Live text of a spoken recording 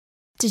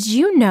Did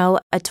you know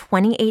a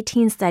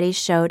 2018 study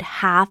showed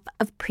half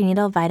of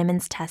prenatal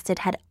vitamins tested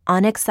had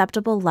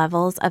unacceptable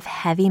levels of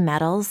heavy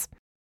metals?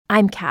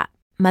 I'm Kat,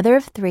 mother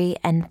of 3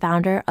 and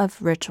founder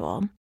of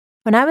Ritual.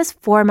 When I was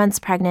 4 months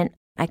pregnant,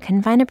 I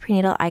couldn't find a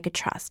prenatal I could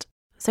trust,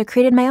 so I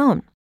created my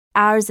own.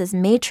 Ours is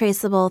made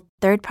traceable,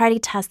 third-party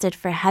tested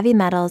for heavy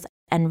metals,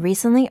 and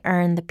recently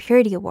earned the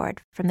Purity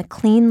Award from the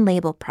Clean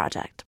Label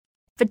Project.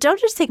 But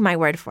don't just take my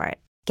word for it.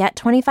 Get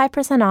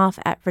 25% off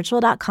at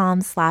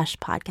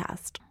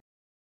ritual.com/podcast.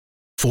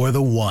 For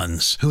the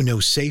ones who know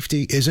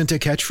safety isn't a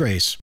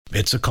catchphrase,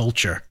 it's a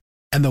culture.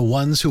 And the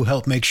ones who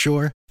help make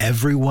sure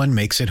everyone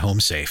makes it home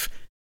safe.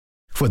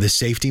 For the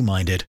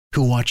safety-minded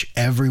who watch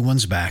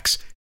everyone's backs,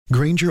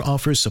 Grainger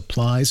offers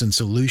supplies and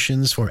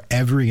solutions for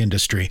every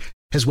industry,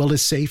 as well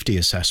as safety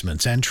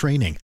assessments and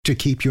training to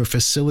keep your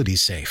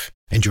facilities safe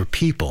and your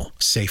people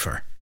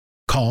safer.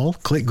 Call,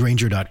 click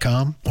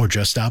Grainger.com, or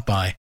just stop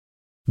by.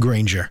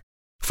 Grainger,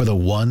 for the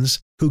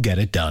ones who get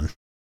it done.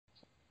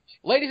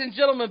 Ladies and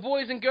gentlemen,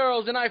 boys and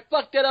girls, and I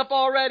fucked it up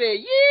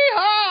already.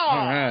 Yeehaw! All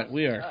right,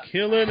 we are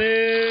killing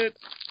it.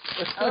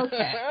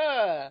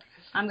 Okay.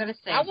 I'm gonna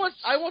say. I want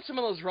some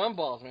of those rum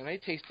balls, man. They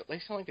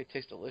sound like they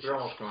taste delicious. They're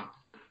almost gone.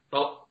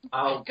 Well,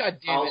 I'll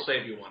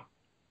save you one.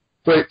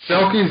 Wait,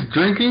 Selkie's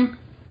drinking?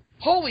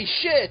 Holy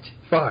shit!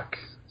 Fuck.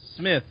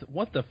 Smith,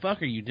 what the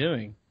fuck are you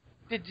doing?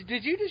 Did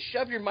you just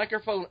shove your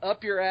microphone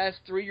up your ass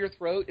through your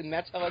throat, and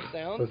that's how it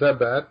sounds? Was that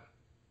bad?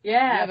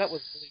 Yeah, that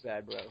was really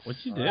bad, bro. What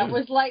you do? That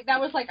was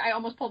like I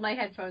almost pulled my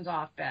headphones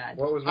off. Bad.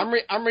 What was?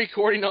 I'm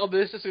recording all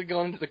this. This is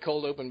going into the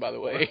cold open, by the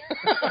way.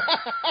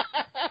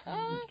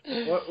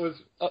 What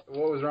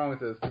was wrong with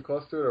this? Too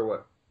close to it or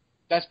what?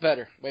 That's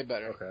better. Way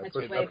better. Okay, I That's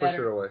pushed way it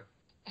better. away.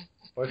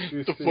 What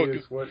you The see fuck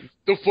is what.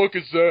 The fuck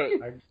is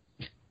that?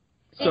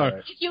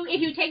 Sorry.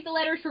 If you take the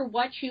letters for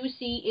what you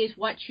see is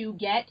what you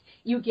get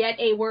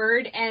a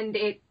word, and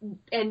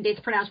it's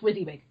pronounced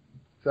WYSIWYG.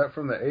 Is that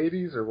from the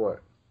 80s or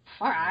what?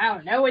 I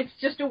don't know. It's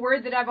just a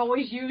word that I've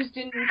always used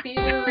in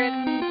theater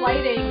and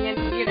lighting,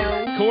 and you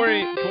know.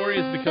 Corey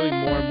is becoming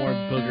more and more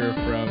booger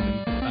from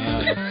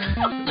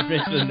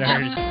Revenge of the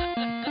Nerds.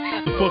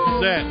 The fuck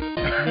is that,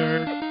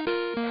 nerd?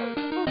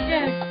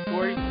 Okay.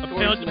 Corey, I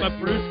found my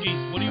brewskis.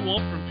 What do you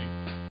want from me?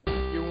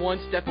 you're one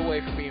step away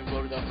from being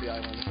voted off the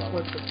island.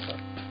 What the fuck?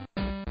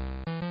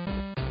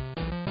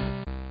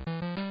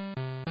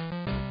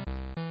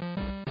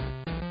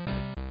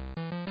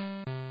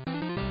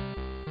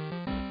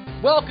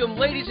 Welcome,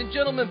 ladies and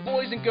gentlemen,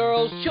 boys and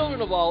girls,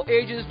 children of all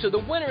ages, to the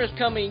Winter is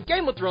Coming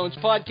Game of Thrones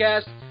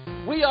podcast.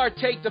 We are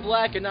Take the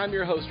Black, and I'm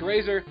your host,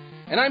 Razor.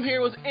 And I'm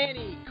here with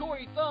Annie,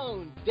 Corey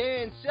Thone,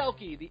 Dan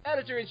Selke, the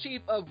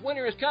editor-in-chief of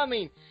Winter is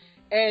Coming,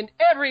 and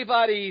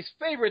everybody's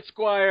favorite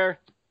squire,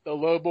 the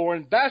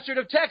low-born bastard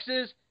of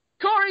Texas,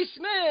 Corey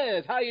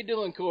Smith. How you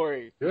doing,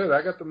 Corey? Good.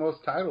 I got the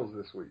most titles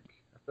this week.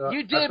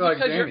 You did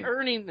because you're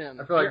earning them.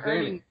 I feel like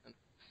Danny.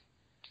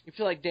 You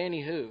feel like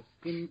Danny who?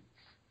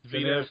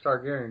 Daenerys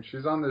Targaryen.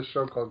 She's on this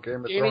show called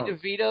Game of Danny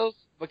Thrones. DeVito,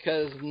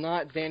 because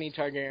not Danny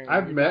Targaryen.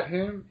 I've met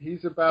him.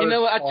 He's about. You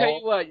know what? as I tell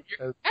you what.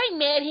 as- I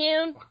met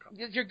him.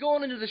 You're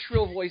going into the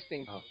shrill voice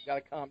thing. Oh, You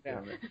gotta calm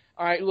down. damn it.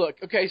 All right, look.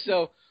 Okay,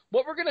 so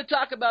what we're gonna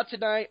talk about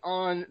tonight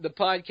on the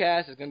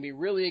podcast is gonna be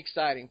really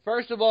exciting.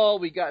 First of all,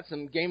 we got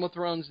some Game of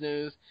Thrones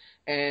news,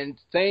 and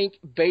thank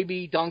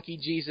baby donkey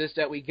Jesus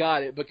that we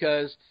got it,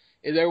 because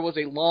there was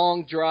a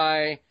long,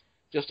 dry,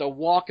 just a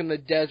walk in the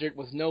desert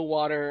with no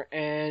water,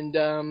 and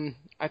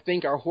I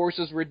think our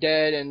horses were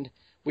dead, and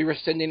we were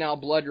sending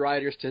out blood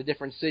riders to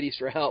different cities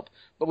for help.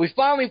 But we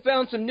finally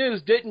found some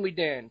news, didn't we,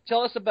 Dan?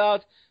 Tell us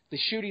about the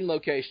shooting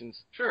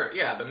locations. Sure,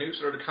 yeah, the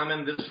news are to come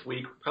in this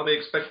week. Probably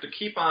expect to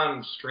keep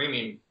on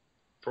streaming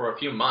for a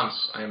few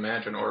months, I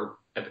imagine, or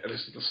at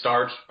least at the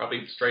start,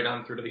 probably straight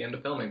on through to the end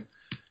of filming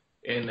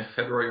in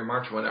February or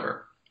March or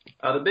whatever.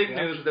 The big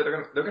news is that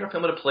they're going to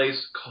film at a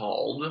place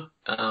called,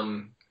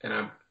 and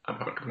I'm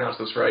probably going to pronounce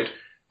this right,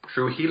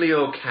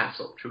 Trujillo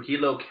Castle.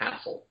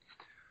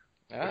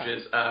 Which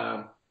is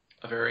a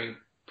very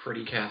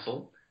pretty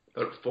castle,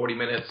 about 40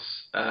 minutes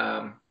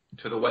to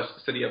the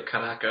west city of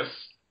Caracas,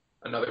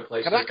 another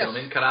place they're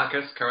filming.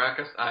 Caracas,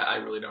 I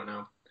really don't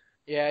know.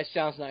 Yeah, it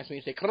sounds nice when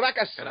you say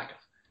Caracas.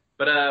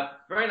 But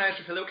very nice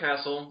Trujillo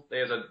Castle.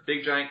 There's a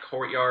big giant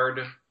courtyard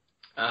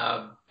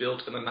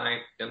built in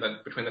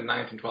between the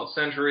 9th and 12th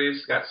centuries.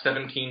 It's got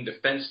 17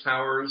 defense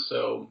towers,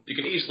 so you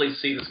can easily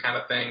see this kind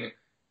of thing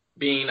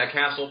being a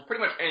castle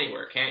pretty much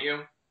anywhere, can't you?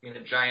 I mean,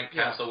 a giant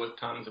castle with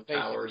tons of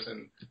towers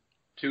and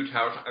 2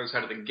 towers on the other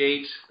side of the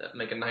gate that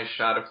make a nice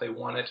shot if they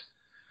want it.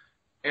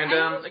 And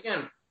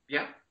again,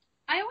 yeah.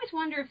 I always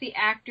wonder if the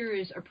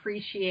actors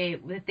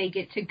appreciate that they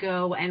get to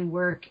go and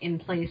work in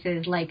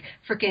places like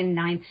frickin'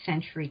 9th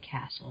century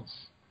castles.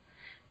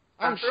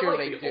 I'm sure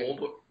like they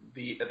do.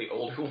 The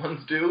older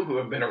ones do, who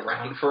have been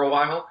around for a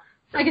while.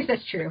 I guess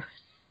that's true.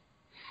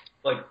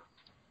 Like,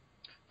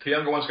 the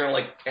younger ones are going to,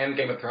 like, end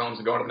Game of Thrones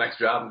and go on to the next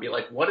job and be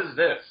like, what is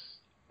this?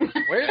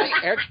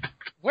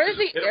 Where's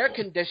the Beautiful. air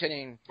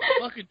conditioning?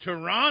 Fucking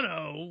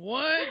Toronto.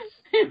 What?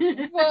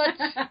 What?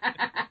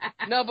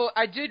 No, but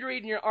I did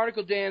read in your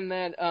article, Dan,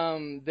 that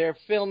they're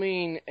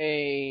filming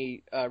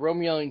a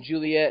Romeo and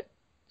Juliet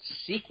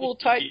sequel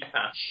type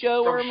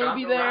show From or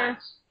movie Shonda there.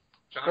 Rhimes.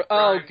 Shonda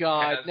Oh Rhimes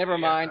God, has never a,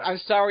 mind. I'm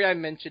sorry I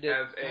mentioned it.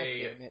 Has God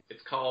damn it.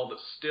 it's called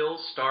Still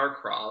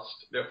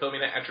Star-Crossed. They're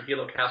filming it at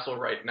Trujillo Castle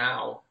right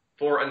now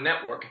for a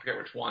network. I forget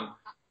which one.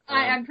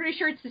 I'm pretty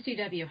sure it's the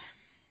CW.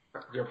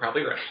 You're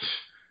probably right.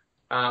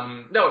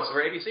 No, it's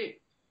for ABC.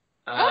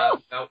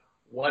 About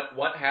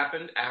what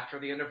happened after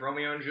the end of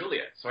Romeo and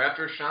Juliet. So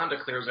after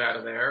Shonda clears out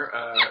of there,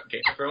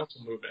 Game of Thrones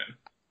will move in.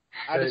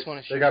 I just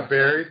want to. They got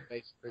buried.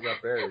 They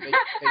got buried.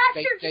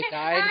 They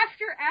died.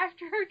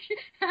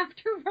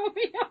 After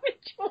Romeo and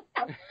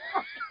Juliet.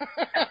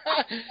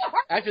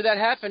 After that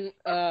happened,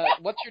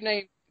 what's your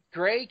name?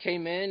 Gray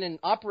came in and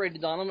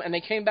operated on them, and they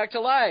came back to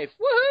life.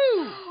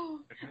 Woohoo!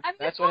 I mean,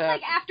 That's it's what not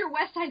like happened. after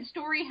West Side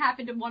Story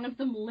happened and one of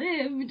them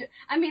lived.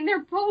 I mean,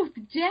 they're both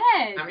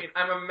dead. I mean,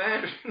 I'm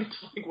imagining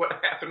like what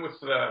happened with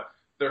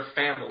their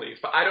families,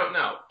 but I don't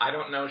know. I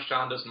don't know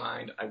Shonda's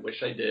mind. I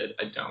wish I did.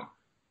 I don't.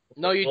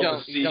 No, you We'll don't.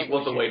 have to You don't We'll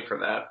have to wish wait for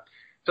that.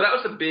 So that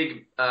was the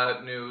big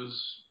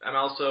news. And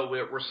also,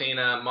 we're seeing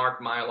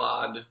Mark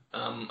Mylod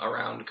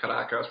around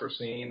Caracas. We're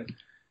seeing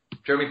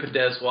Jeremy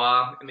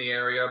Pedeswa in the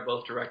area,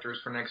 both directors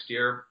for next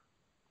year.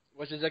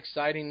 Which is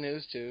exciting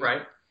news too.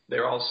 Right.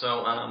 They're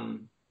also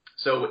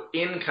so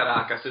in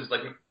Caracas is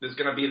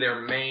going to be their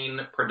main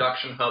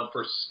production hub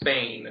for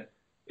Spain.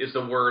 Is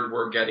the word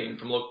we're getting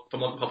from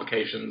local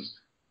publications.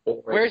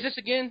 Where is this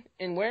again?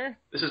 And where?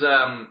 This is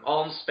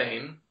all in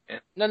Spain.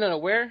 And, No.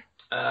 Where?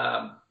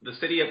 the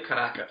city of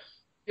Caracas.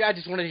 Yeah, I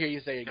just wanted to hear you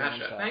say it again.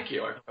 Gotcha. Thank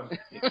you.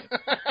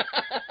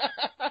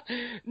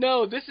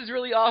 No, this is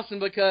really awesome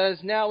because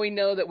now we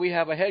know that we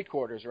have a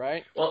headquarters,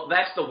 right? Well,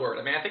 that's the word.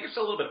 I mean, I think it's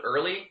still a little bit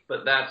early,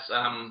 but that's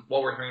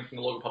what we're hearing from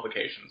the local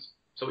publications.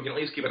 So we can at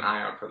least keep an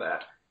eye out for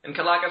that. And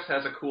Caracas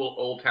has a cool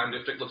old town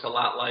district. Looks a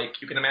lot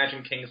like, you can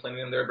imagine King's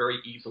Landing there very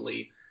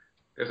easily.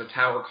 There's a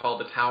tower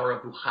called the Tower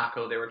of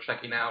Bujaco they were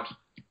checking out,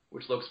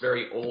 which looks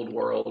very old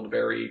world,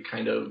 very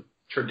kind of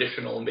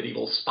traditional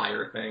medieval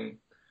spire thing.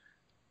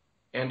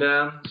 And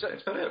that's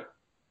about it.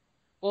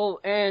 Well,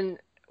 and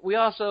we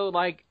also,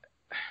 I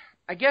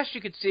guess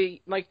you could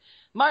see, my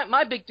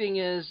big thing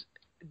is,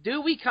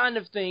 do we kind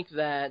of think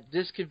that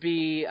this could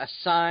be a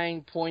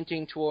sign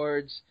pointing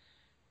towards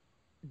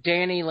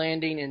Dany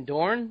landing in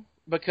Dorne?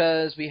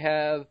 Because we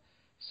have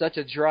such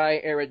a dry,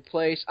 arid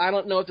place. I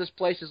don't know if this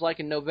place is like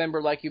in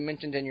November, like you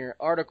mentioned in your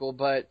article,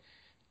 but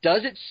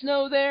does it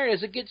snow there?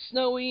 Does it get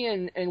snowy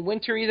and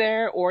wintry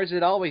there, or is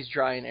it always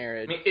dry and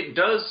arid? I mean, it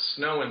does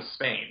snow in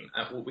Spain.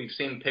 We've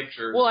seen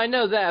pictures. Well, I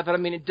know that, but I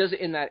mean, it does it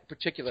in that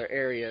particular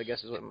area, I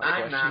guess is what my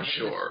question is. I'm not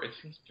sure. It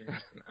seems to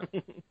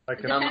Like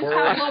in Depends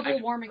Florida. how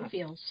global warming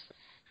feels.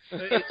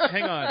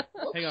 Hang on.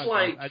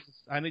 like-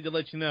 I need to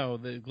let you know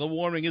that global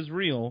warming is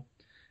real,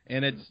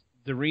 and it's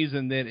the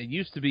reason that it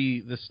used to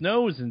be the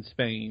snows in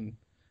Spain,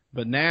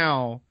 but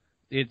now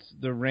it's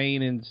the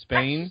rain in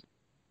Spain.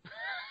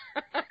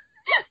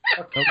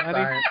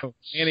 Nobody? Oh,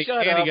 Annie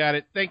Shut up. got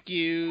it. Thank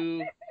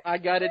you. I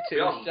got it too.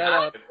 We all Shut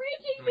got up. it.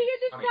 Breaking me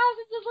into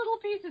thousands of little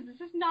pieces.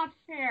 This is not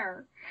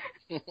fair.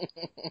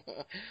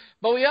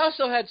 But we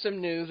also had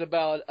some news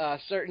about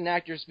certain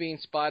actors being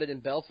spotted in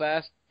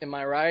Belfast. Am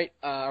I right?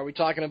 Are we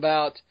talking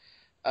about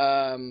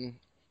Khal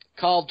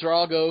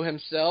Drogo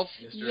himself,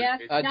 Yes.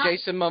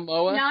 Jason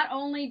Momoa? Not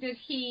only was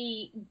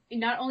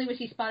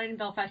he spotted in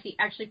Belfast, he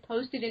actually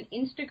posted an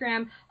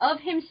Instagram of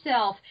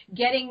himself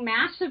getting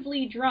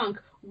massively drunk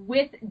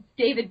with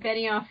David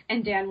Benioff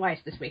and Dan Weiss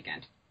this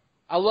weekend.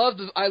 I loved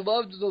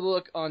the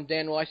look on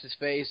Dan Weiss's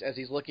face as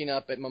he's looking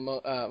up at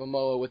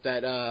Momoa with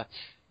that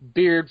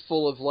beard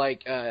full of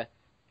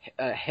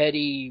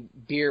heady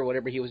beer,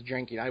 whatever he was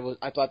drinking.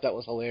 I thought that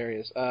was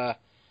hilarious.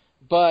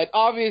 But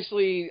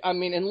obviously, I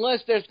mean,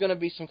 unless there's going to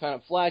be some kind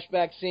of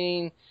flashback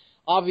scene,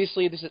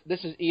 obviously this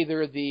is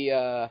either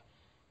the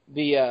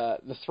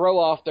throw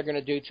off they're going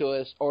to do to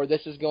us, or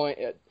this is going.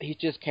 He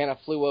just kind of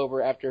flew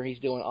over after he's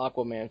doing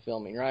Aquaman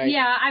filming, right?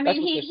 Yeah, I That's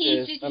mean, what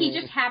this is. he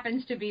just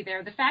happens to be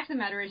there. The fact of the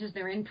matter is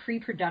they're in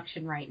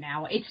pre-production right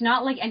now. It's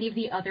not like any of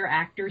the other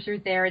actors are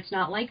there. It's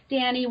not like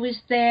Danny was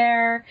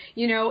there.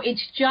 You know,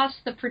 it's just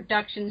the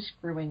production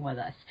screwing with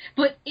us.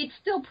 But it's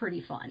still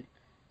pretty fun.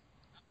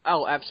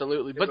 Oh,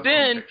 absolutely. It's But a fun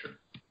then. picture.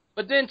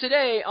 But then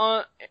today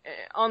on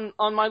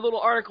my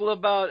little article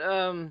about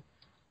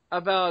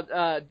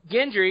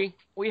Gendry,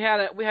 we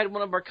had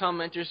one of our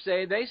commenters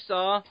say they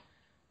saw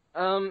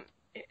the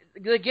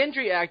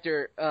Gendry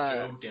actor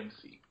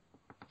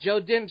Joe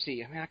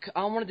Dempsey. I mean,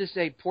 I wanted to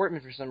say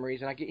Portman for some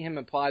reason. I get him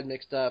and Pod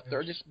mixed up.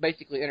 They're just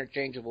basically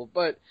interchangeable.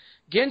 But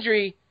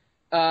Gendry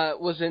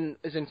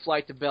is in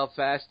flight to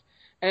Belfast.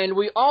 And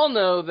we all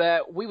know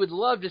that we would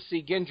love to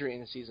see Gendry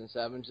in season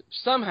 7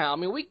 somehow. I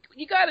mean,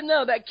 you got to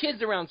know that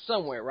kid's around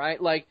somewhere, right?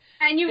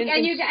 And you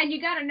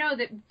got to know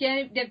that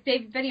that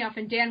David Benioff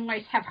and Dan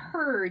Weiss have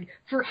heard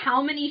for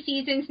how many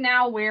seasons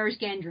now? Where's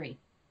Gendry?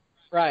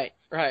 Right.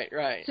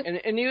 So,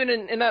 And even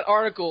in that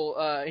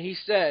article, he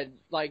said,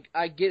 like,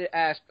 I get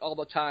asked all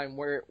the time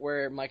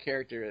where my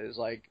character is.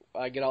 Like,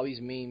 I get all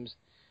these memes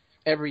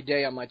every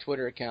day on my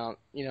Twitter account,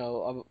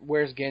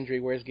 where's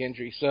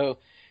Gendry? So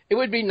it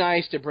would be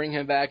nice to bring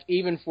him back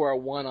even for a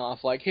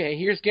one-off, like, hey,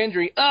 here's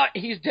Gendry.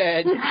 He's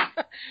dead.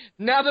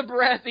 Now the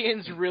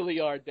Baratheons really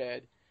are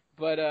dead.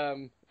 But,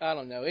 I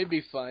don't know. It'd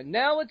be fun.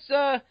 Now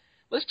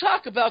let's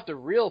talk about the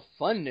real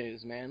fun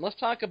news, man. Let's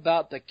talk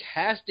about the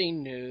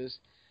casting news.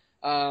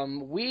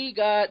 We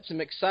got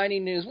some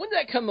exciting news. When did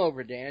that come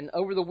over, Dan?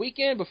 Over the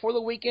weekend? Before the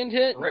weekend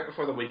hit? Right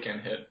before the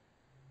weekend hit.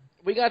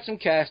 We got some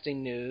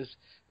casting news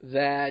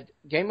that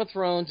Game of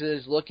Thrones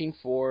is looking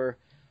for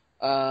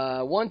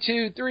 8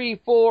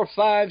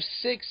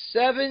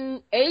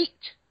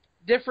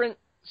 different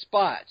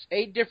spots,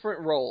 8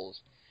 different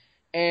roles.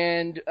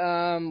 And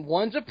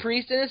one's a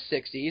priest in his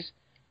 60s,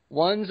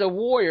 one's a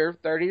warrior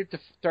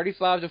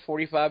 35 to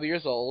 45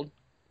 years old,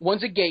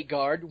 one's a gate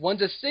guard,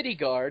 one's a city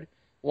guard,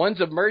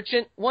 one's a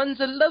merchant, one's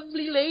a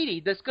lovely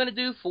lady that's going to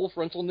do full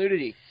frontal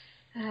nudity.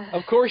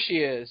 Of course she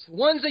is.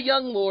 One's a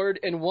young lord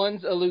and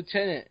one's a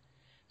lieutenant.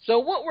 So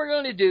what we're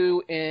going to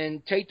do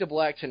in Take the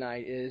Black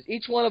tonight is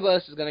each one of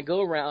us is going to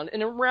go around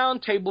in a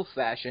round table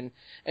fashion,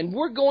 and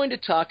we're going to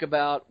talk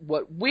about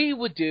what we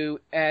would do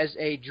as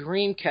a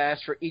dream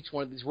cast for each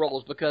one of these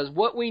roles. Because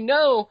what we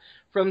know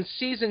from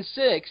Season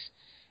 6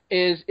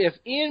 is if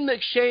Ian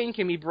McShane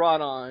can be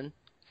brought on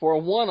for a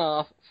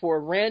one-off for a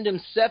random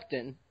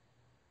septon,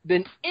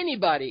 then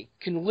anybody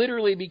can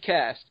literally be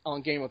cast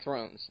on Game of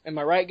Thrones. Am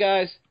I right,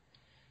 guys?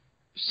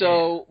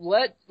 So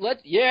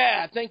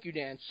thank you,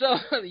 Dan. So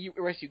the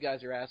rest of you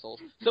guys are assholes.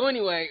 So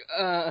anyway,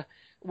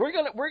 we're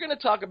gonna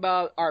talk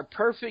about our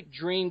perfect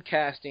dream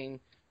casting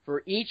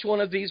for each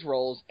one of these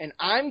roles, and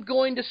I'm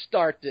going to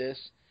start this,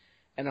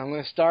 and I'm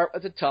going to start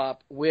at the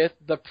top with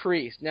the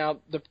priest. Now,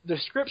 the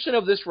description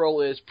of this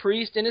role is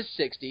priest in his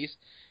 60s.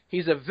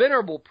 He's a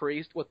venerable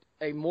priest with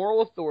a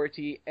moral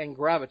authority and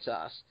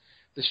gravitas.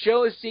 The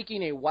show is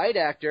seeking a white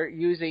actor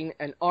using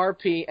an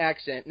RP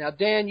accent. Now,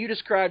 Dan, you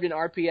described an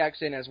RP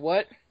accent as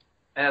what?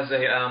 As a,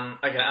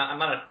 again, I'm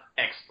not an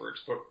expert,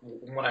 but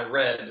when I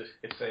read,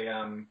 it's a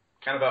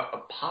kind of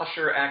a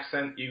posher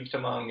accent used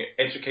among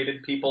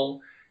educated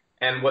people.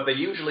 And what they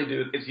usually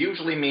do, it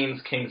usually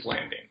means King's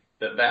Landing.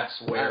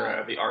 That's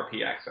where the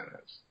RP accent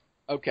is.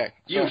 Okay.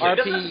 Usually, so RP,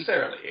 not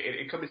necessarily.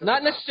 It could be something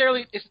not else.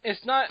 necessarily.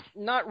 It's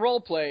not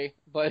role play,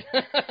 but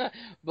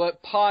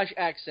but posh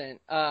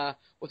accent.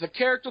 With a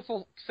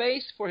characterful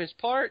face for his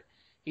part,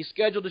 he's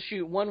scheduled to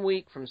shoot 1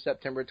 week from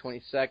September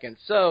 22nd.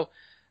 So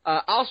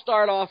I'll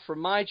start off for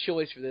my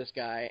choice for this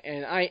guy,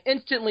 and I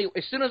instantly,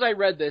 as soon as I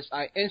read this,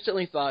 I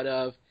instantly thought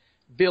of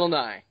Bill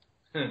Nye.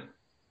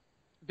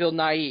 Bill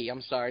Nye.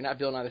 I'm sorry, not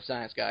Bill Nye the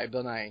Science Guy.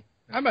 Bill Nye.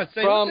 I'm about to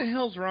say, what the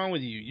hell's wrong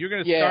with you? You're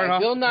going to start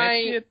off Bill with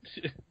Nye, that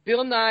shit?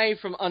 Bill Nye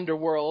from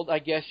Underworld, I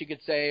guess you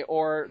could say,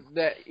 or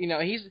that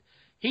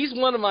he's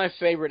one of my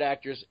favorite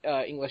actors,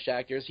 English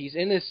actors.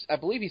 I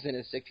believe he's in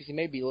his 60s. He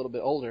may be a little bit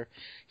older.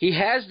 He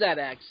has that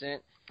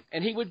accent,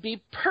 and he would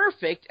be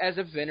perfect as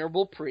a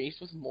venerable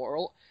priest with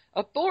moral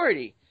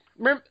authority.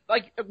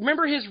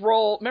 Remember his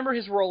role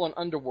in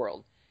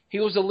Underworld. He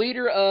was the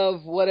leader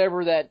of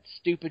whatever that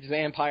stupid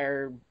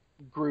vampire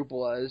group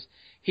was.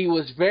 He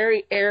was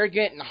very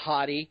arrogant and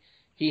haughty.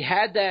 He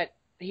had that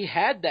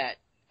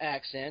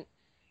accent,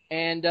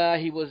 and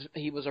he was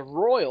a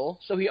royal,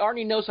 so he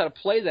already knows how to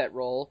play that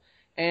role.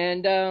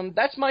 And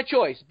that's my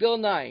choice, Bill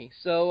Nye.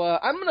 So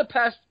I'm gonna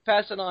pass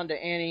it on to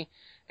Annie.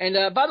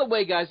 And by the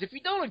way, guys, if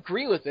you don't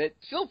agree with it,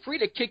 feel free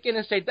to kick in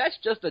and say that's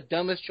just the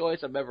dumbest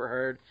choice I've ever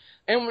heard.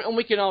 And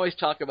we can always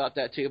talk about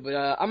that too. But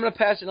I'm going to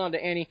pass it on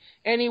to Annie.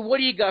 Annie, what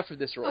do you got for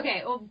this role?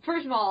 Okay, well,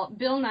 first of all,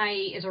 Bill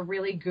Nye is a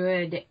really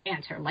good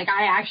answer. Like,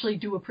 I actually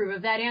do approve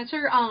of that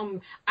answer.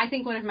 I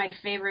think one of my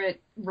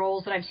favorite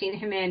roles that I've seen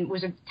him in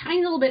was a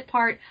tiny little bit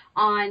part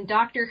on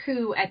Doctor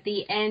Who at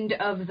the end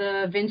of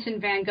the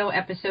Vincent van Gogh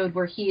episode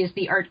where he is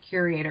the art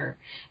curator.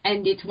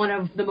 And it's one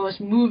of the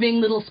most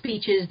moving little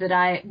speeches that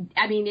I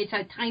mean, it's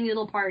a tiny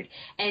little part,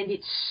 and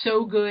it's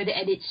so good,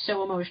 and it's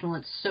so emotional.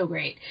 It's so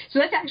great. So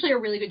that's actually a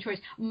really good choice.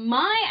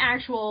 My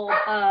actual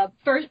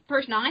first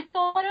person I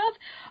thought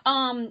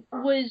of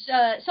was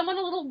someone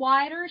a little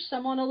wider,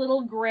 someone a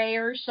little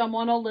grayer,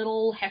 someone a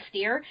little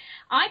heftier.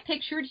 I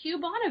pictured Hugh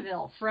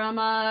Bonneville from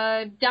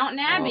Downton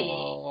Abbey.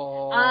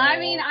 Oh. I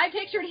mean, I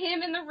pictured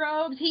him in the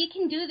robes. He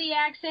can do the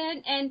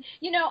accent. And,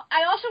 you know,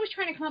 I also was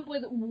trying to come up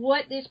with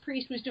what this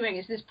priest was doing.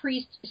 Is this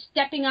priest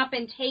stepping up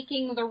and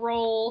taking the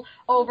role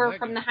over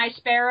from the High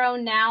Sparrow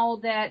now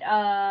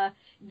that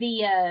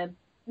the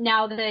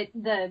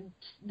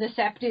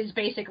sept is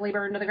basically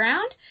burned to the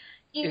ground?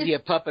 Is he a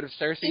puppet of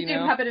Cersei now? Is he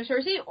a puppet of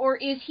Cersei, or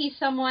is he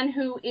someone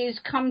who is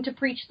come to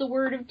preach the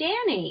word of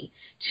Dany,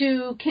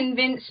 to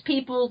convince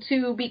people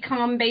to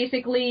become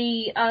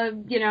basically,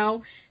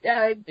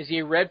 is he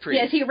a red priest?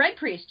 Yeah, is he a red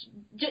priest?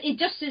 It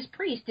just says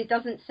priest. It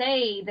doesn't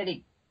say that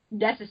it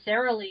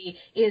necessarily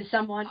is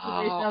someone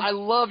who is I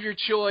love your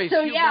choice.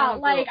 So Hugh yeah,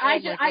 Bonneville.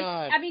 like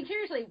God. I mean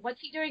seriously, what's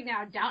he doing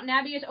now? Downton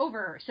Abbey is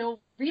over. So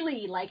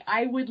really, like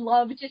I would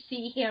love to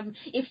see him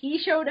if he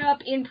showed up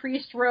in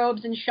priest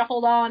robes and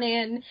shuffled on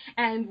in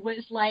and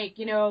was like,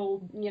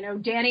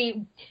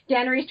 Daenerys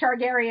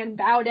Targaryen,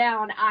 bow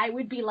down. I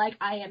would be like,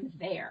 I am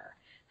there.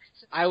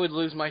 I would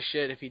lose my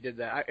shit if he did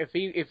that.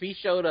 If he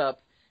showed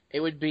up, it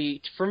would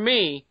be, for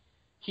me,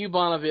 Hugh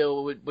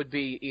Bonneville would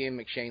be Ian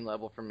McShane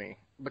level for me,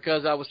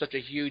 because I was such a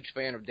huge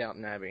fan of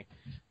Downton Abbey.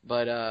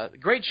 But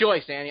great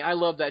choice, Annie. I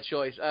love that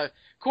choice.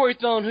 Corey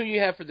Thone, who do you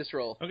have for this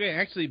role? Okay,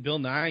 actually, Bill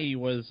Nighy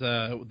was.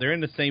 They're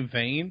in the same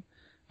vein,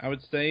 I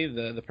would say.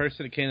 The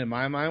person that came to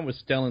my mind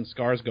was Stellan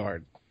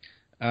Skarsgård.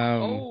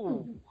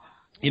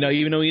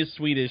 Even though he is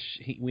Swedish,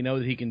 we know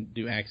that he can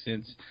do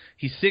accents.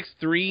 He's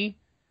 6'3",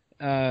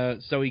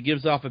 so he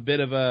gives off a bit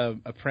of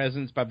a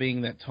presence by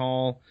being that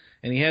tall.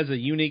 And he has a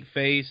unique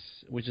face,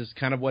 which is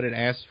kind of what it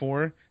asks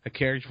for, a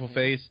characterful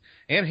face,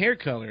 and hair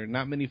color.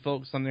 Not many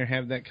folks on there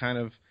have that kind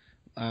of,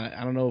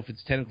 I don't know if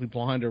it's technically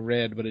blonde or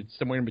red, but it's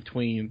somewhere in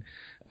between.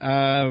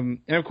 And,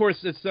 of course,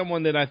 it's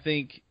someone that I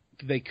think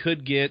they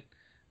could get.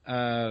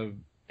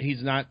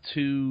 He's not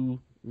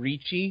too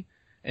reachy,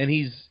 and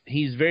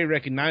he's very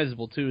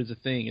recognizable, too, as a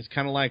thing. It's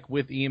kind of like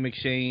with Ian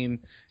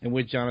McShane and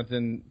with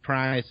Jonathan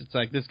Pryce. It's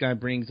like this guy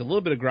brings a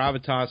little bit of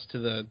gravitas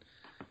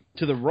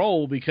to the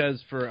role,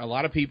 because for a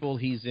lot of people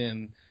he's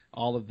in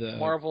all of the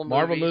Marvel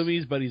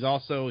movies, but he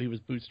was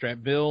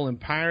Bootstrap Bill in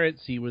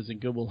Pirates. He was in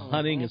Good Will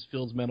Hunting as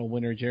Fields Medal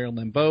winner Gerald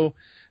Lambeau.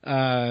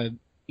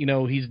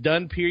 He's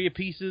done period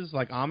pieces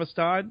like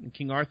Amistad and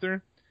King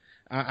Arthur.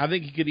 I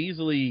think he could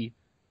easily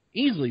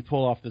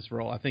pull off this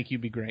role. I think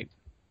he'd be great.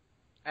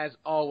 As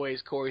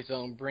always, Corey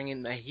Thone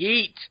bringing the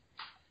heat.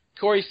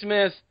 Corey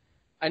Smith,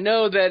 I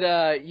know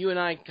that you and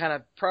I kind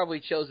of probably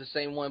chose the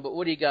same one, but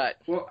what do you got?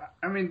 Well,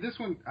 I mean, this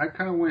one I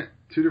kind of went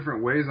two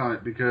different ways on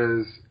it,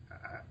 because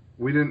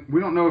we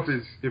don't know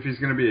if he's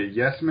going to be a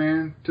yes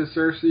man to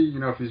Cersei.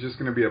 If he's just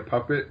going to be a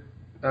puppet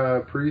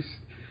priest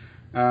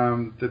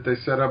that they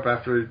set up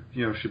after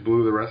she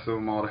blew the rest of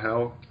them all to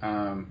hell.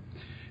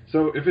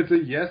 So if it's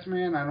a yes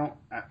man, I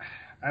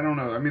don't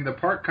know. I mean, the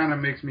part kind of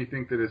makes me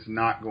think that it's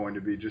not going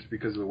to be, just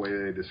because of the way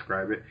they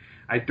describe it.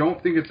 I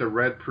don't think it's a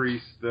red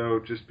priest, though,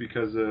 just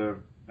because of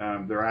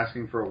they're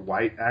asking for a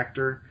white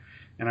actor.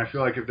 And I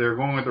feel like if they're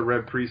going with a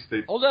red priest,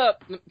 they... Hold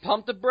up.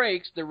 Pump the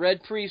brakes. The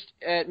red priest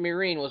at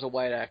Meereen was a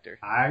white actor.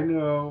 I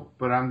know,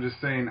 but I'm just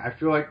saying, I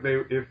feel like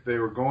if they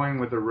were going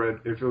with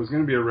if it was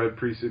going to be a red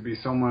priest, it'd be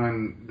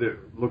someone that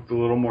looked a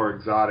little more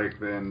exotic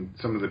than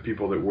some of the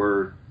people that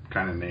were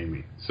kind of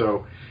naming.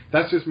 So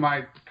that's just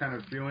my kind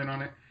of feeling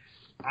on it.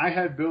 I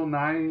had Bill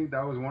Nighy.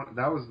 That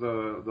was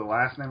the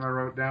last name I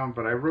wrote down,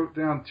 but I wrote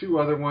down two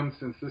other ones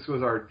since this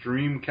was our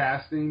dream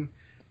casting.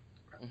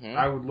 Mm-hmm.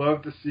 I would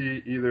love to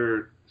see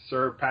either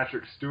Sir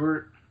Patrick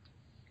Stewart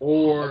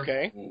or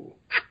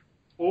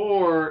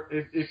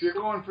if you're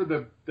going for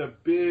the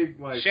big,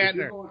 like,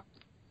 Shatner.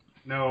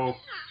 No.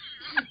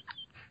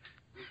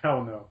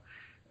 Hell no.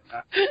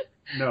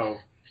 No.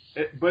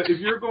 But if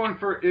you're going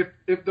for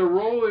if the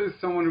role is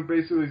someone who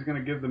basically is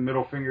going to give the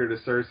middle finger to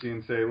Cersei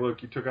and say,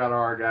 look, you took out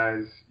our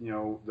guys,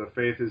 the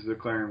faith is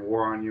declaring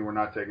war on you, we're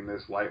not taking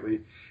this lightly,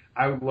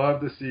 I would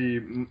love to see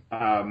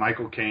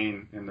Michael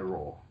Caine in the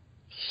role.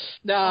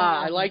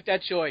 Nah, I like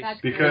that choice.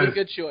 That's a really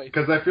good choice.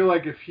 Because I feel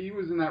like if he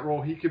was in that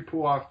role, he could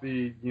pull off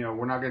the,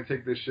 we're not going to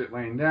take this shit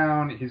laying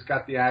down. He's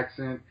got the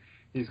accent,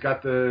 he's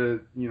got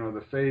the,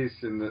 the face,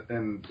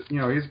 and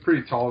he's a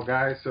pretty tall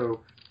guy,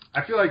 so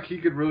I feel like he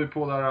could really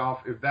pull that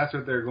off if that's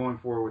what they're going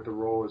for with the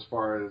role, as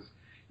far as,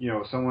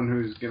 someone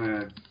who's going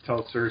to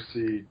tell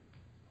Cersei,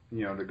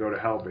 to go to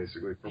hell,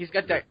 basically. He's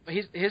got that,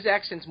 his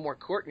accent's more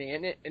Courtney,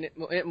 isn't it? And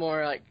it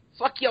more like,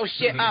 fuck your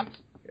shit up.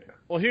 Yeah.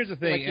 Well, here's the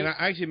thing, and I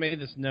actually made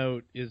this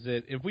note, is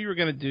that if we were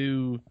going to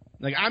do,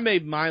 like, I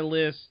made my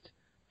list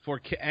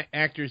for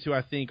actors who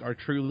I think are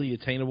truly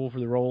attainable for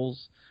the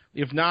roles.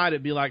 If not,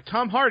 it'd be like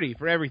Tom Hardy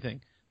for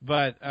everything.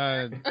 But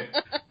I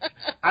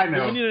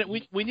know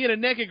we need a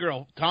naked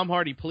girl. Tom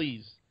Hardy,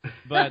 please.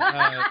 But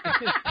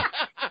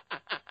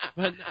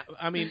but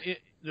I mean,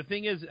 the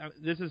thing is,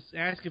 this is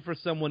asking for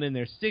someone in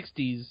their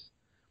 60s.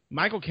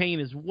 Michael Caine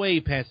is way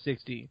past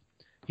 60.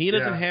 He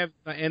doesn't have.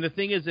 And the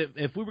thing is,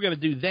 if we were going to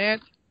do that,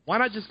 why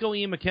not just go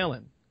Ian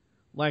McKellen?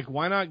 Like,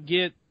 why not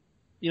get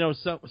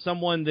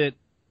someone that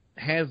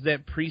has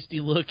that priesty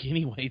look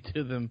anyway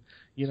to them?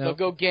 So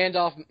go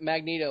Gandalf,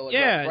 Magneto.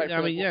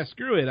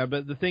 Screw it.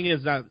 But the thing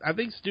is, I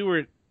think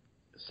Stewart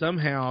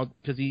somehow,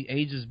 because he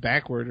ages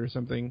backward or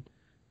something,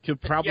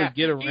 could probably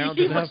get around.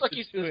 He looks like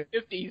he's in his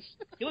 50s.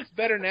 He looks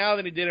better now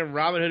than he did in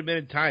Robin Hood Men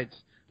in Tights.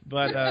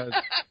 But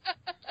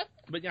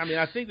but I mean,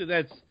 I think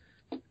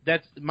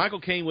that's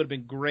Michael Caine would have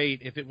been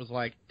great if it was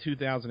like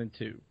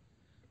 2002.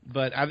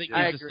 But I think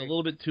he's just a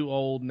little bit too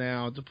old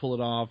now to pull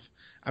it off.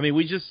 I mean,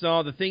 we just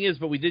saw, the thing is,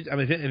 but we did. I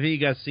mean, have you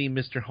guys seen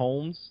Mr.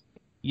 Holmes?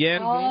 Yeah.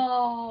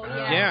 Oh,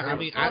 yeah. I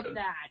mean, I love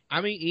that.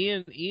 I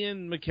mean,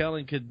 Ian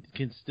McKellen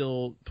can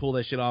still pull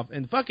that shit off.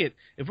 And fuck it,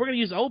 if we're gonna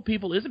use old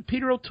people, isn't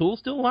Peter O'Toole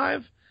still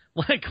alive?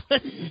 Like,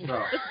 let's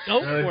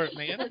go for it,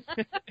 man.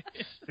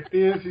 If he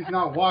is, he's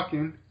not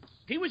walking.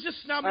 He was just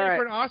nominated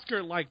for an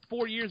Oscar like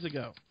 4 years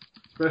ago.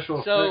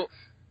 Special So, effects.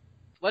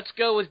 let's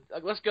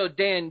go,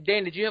 Dan.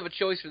 Dan, did you have a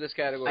choice for this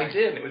category? I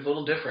did. It was a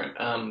little different.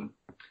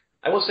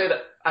 I will say that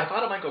I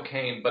thought of Michael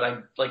Caine, but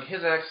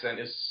his accent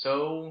is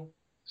so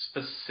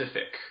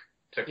specific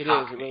to Cockney. It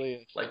is. It really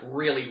is. Like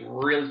really,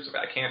 really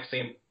specific. I can't see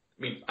him.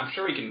 I mean, I'm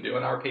sure he can do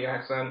an RP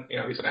accent. You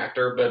know, he's an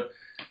actor, but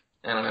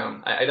I don't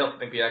know. I don't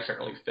think the accent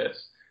really fits.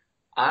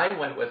 I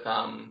went with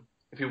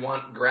if you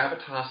want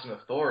gravitas and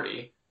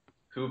authority,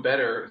 who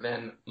better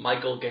than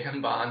Michael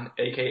Gambon,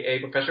 a.k.a.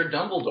 Professor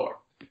Dumbledore?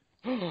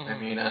 I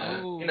mean,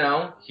 you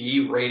know,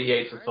 he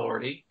radiates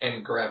authority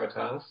and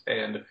gravitas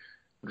and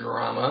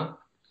drama.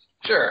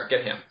 Sure,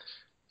 get him.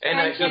 And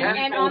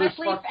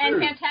honestly,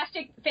 and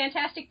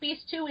Fantastic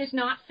Beasts 2 is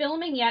not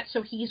filming yet,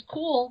 so he's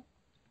cool.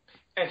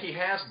 And he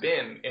has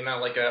been in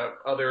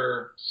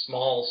other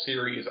small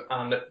series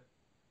on the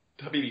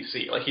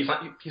BBC. Like he's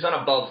on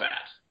above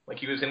that. Like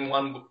he was in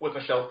one with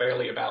Michelle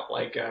Fairley about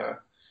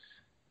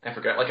I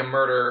forgot, like a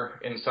murder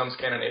in some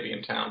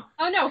Scandinavian town.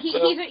 Oh no, he's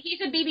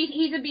a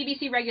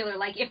BBC regular.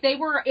 Like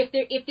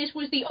if this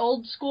was the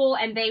old school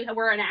and they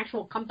were an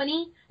actual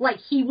company, like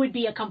he would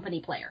be a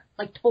company player,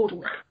 like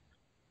totally. Right.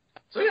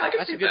 So yeah, I can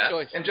That's see a good that.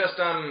 choice. And just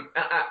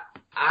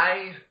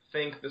I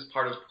think this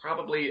part is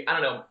probably, I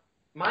don't know.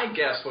 My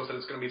guess was that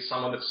it's going to be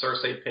someone that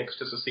Cersei picks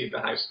to succeed the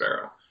High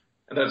Sparrow,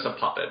 and that it's a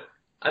puppet.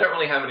 I don't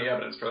really have any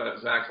evidence for that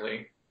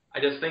exactly. I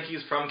just think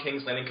he's from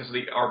King's Landing because of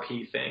the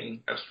RP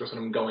thing. That's just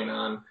what I'm going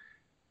on.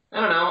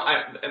 I don't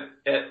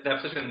know.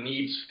 That position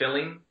needs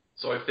filling,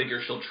 so I figure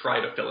she'll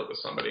try to fill it with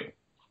somebody.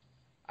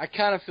 I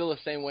kind of feel the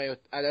same way.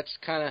 I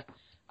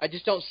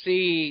just don't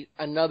see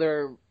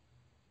another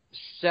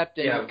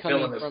Septon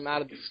coming from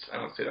out of. I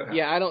don't see that happening.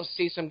 Yeah, I don't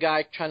see some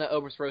guy trying to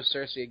overthrow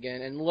Cersei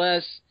again,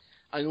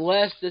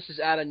 unless this is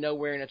out of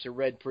nowhere and it's a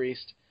Red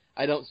Priest.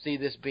 I don't see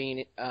this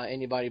being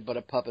anybody but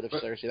a puppet of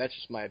Cersei. That's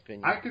just my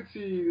opinion. I could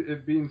see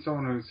it being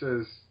someone who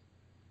says,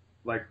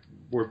 like,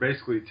 we're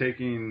basically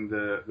taking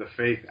the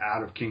faith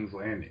out of King's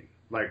Landing.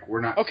 Like,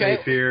 we're not safe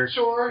here,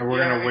 sure, and we're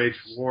going to wage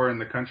war in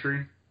the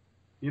country.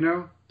 You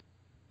know?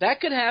 That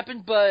could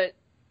happen, but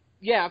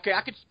yeah, okay,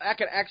 I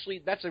could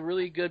actually. That's a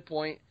really good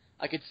point.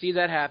 I could see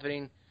that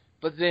happening,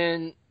 but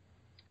then,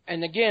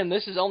 and again,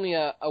 this is only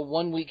a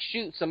 1 week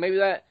shoot, so maybe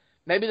that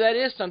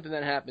is something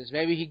that happens.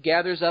 Maybe he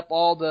gathers up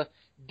all the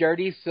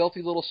dirty,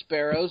 filthy little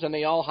sparrows, and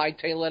they all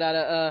hightail it out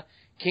of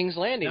King's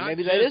Landing. That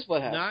is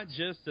what happens. Not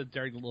just the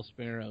dirty little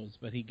sparrows,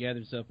 but he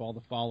gathers up all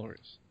the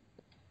followers.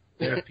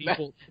 There are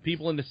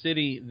people in the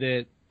city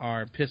that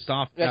are pissed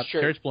off about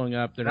the church blowing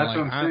up. That's what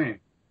I'm saying.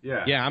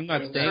 Yeah, I'm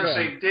not staying.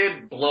 Cersei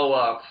did blow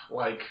up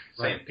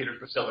St.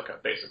 Peter's Basilica,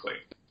 basically.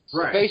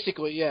 Right.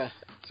 Basically, yeah.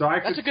 So I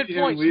could That's a good see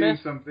point, him leading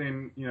Smith.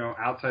 something,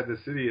 outside the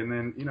city, and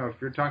then,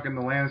 if you're talking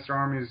the Lannister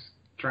army's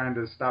trying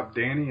to stop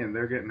Dany and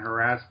they're getting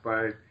harassed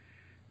by,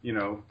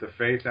 the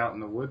faith out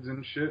in the woods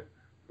and shit,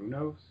 who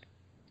knows?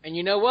 And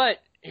you know what?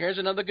 Here's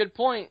another good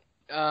point.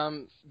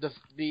 The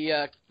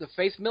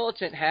faith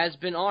militant has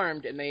been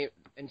armed, and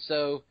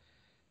so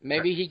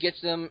maybe he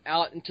gets them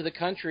out into the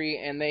country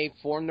and they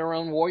form their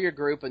own warrior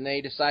group and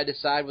they decide to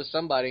side with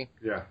somebody.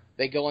 Yeah.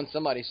 They go on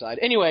somebody's side.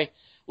 Anyway,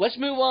 let's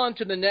move on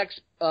to the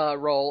next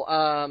role.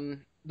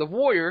 The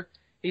warrior.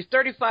 He's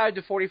 35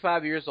 to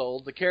 45 years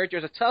old. The character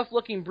is a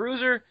tough-looking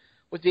bruiser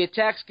with the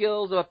attack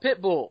skills of a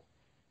pit bull.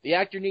 The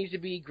actor needs to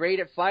be great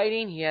at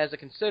fighting. He has a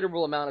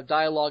considerable amount of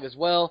dialogue as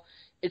well.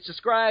 It's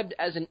described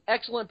as an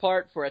excellent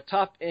part for a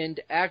top-end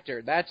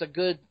actor. That's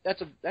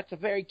a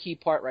very key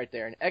part right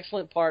there. An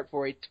excellent part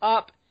for a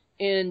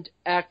top-end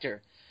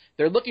actor.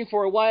 They're looking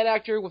for a white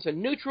actor with a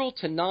neutral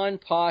to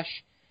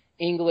non-posh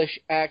English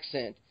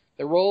accent.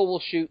 The role will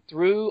shoot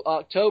through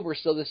October,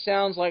 so this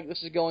sounds like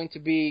this is going to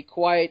be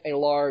quite a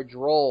large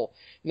role.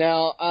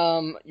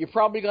 Now, you're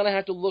probably going to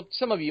have to look,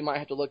 some of you might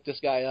have to look this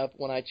guy up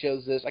when I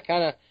chose this. I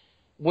kind of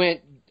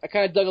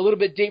dug a little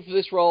bit deep for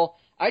this role.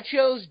 I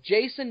chose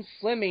Jason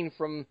Fleming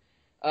from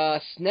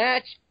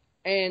Snatch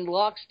and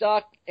Lock,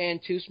 Stock, and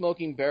Two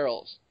Smoking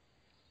Barrels.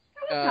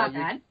 That's not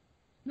bad.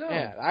 No.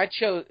 Yeah, I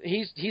chose.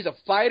 He's a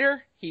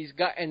fighter. He's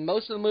got in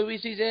most of the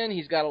movies he's in.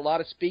 He's got a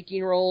lot of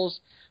speaking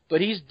roles,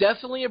 but he's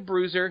definitely a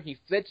bruiser. He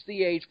fits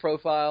the age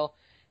profile,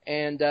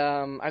 and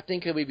I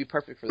think he'll be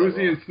perfect for that. Who's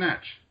he in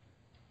Snatch?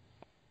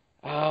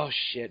 Oh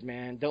shit,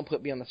 man! Don't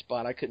put me on the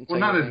spot. I couldn't. Well,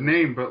 tell not you his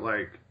name, but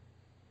like.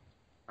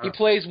 He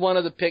plays one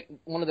of the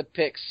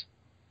picks.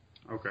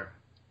 Okay.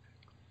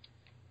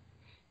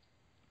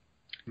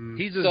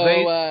 He's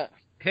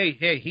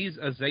he's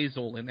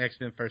Azazel in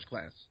X-Men First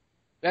Class.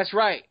 That's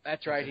right.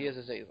 He is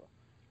Azazel.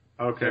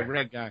 Okay. The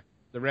red guy.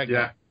 guy.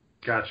 Yeah.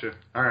 Gotcha.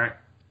 All right.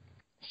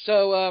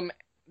 So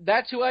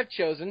that's who I've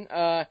chosen.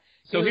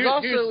 So here's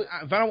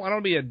I don't want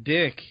to be a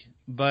dick,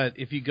 but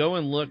if you go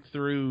and look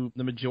through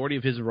the majority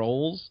of his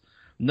roles,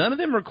 none of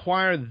them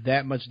require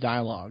that much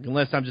dialogue,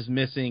 unless I'm just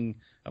missing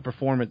a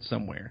performance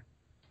somewhere.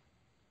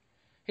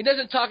 He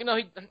doesn't talk. No,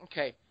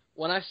 okay.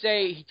 when I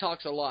say he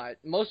talks a lot,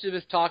 most of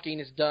his talking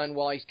is done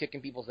while he's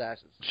kicking people's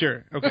asses.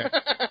 Sure. Okay.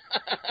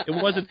 It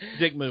wasn't a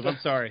dick move. I'm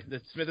sorry.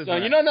 Smith is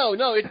right. No.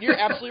 You're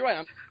absolutely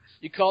right.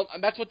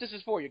 That's what this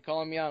is for. You're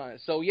calling me out on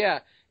it. So yeah,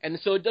 and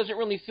so it doesn't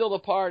really fill the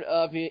part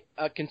of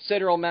a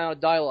considerable amount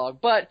of dialogue.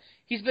 But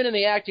he's been in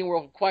the acting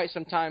world for quite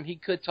some time. He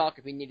could talk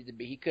if he needed to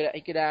be. He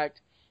could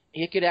act.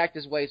 He could act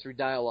his way through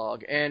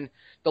dialogue. And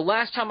the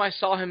last time I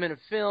saw him in a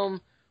film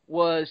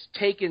was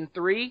Taken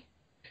 3.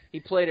 He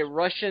played a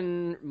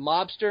Russian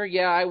mobster.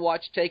 Yeah, I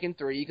watched Taken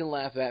 3. You can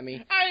laugh at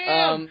me. I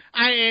am.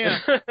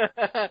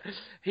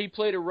 He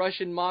played a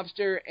Russian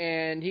mobster,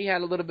 and he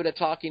had a little bit of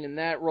talking in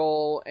that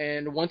role.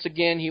 And once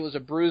again, he was a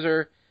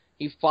bruiser.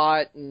 He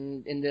fought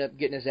and ended up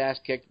getting his ass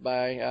kicked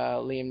by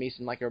Liam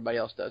Neeson like everybody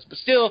else does. But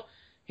still,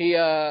 he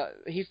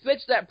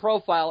fits that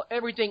profile,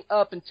 everything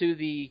up into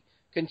the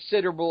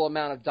considerable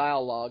amount of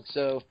dialogue.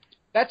 So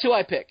that's who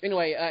I picked.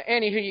 Anyway,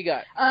 Annie, who you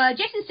got?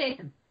 Jason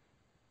Statham.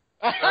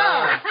 Okay,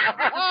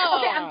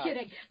 I'm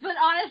kidding. But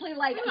honestly,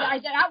 like,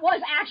 that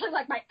was actually,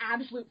 like, my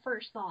absolute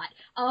first thought.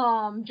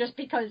 Just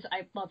because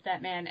I love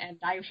that man, and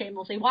I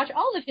shamelessly watch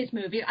all of his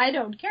movies. I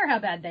don't care how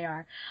bad they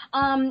are.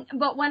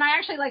 But when I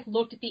actually, like,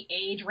 looked at the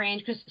age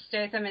range, because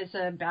Statham's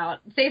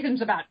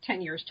about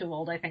 10 years too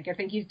old, I think. I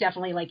think he's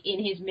definitely, like,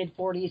 in his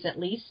mid-40s at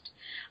least.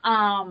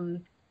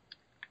 Clive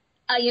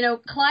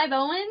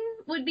Owen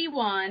would be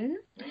one,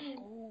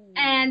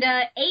 and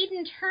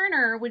Aidan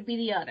Turner would be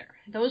the other.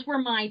 Those were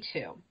my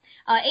two.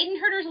 Aidan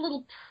Turner's a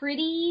little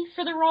pretty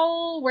for the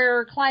role,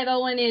 where Clive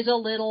Owen is a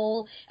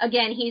little,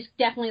 again, he's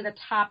definitely the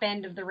top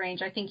end of the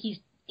range. I think he's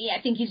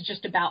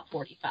just about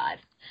 45.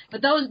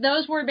 But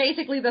those were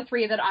basically the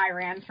three that I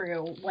ran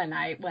through when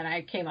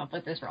I came up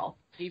with this role.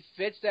 He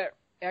fits that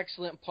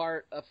excellent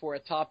part for a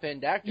top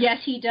end actor.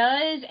 Yes, he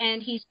does,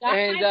 and he's got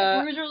kind of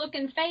a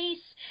bruiser-looking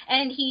face,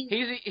 and he's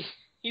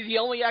the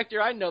only actor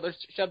I know that's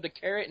shoved a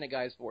carrot in a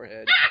guy's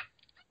forehead.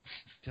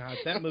 God,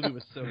 that movie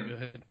was so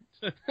good.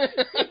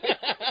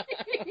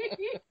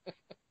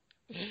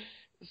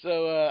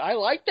 So I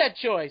like that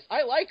choice.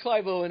 I like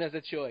Clive Owen as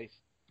a choice.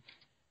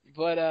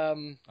 But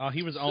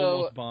he was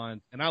almost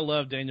Bond, and I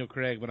love Daniel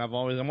Craig, but I'm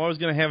always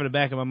going to have in the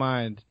back of my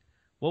mind,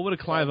 what would a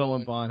Clive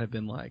Owen Bond have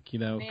been like? You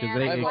know, because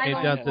Clive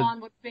Owen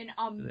Bond would have been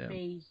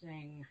amazing.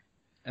 Yeah.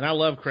 And I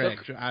love Craig.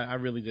 I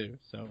really do.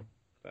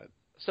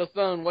 So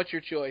Thone, what's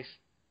your choice?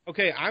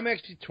 Okay, I'm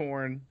actually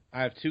torn.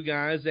 I have two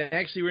guys that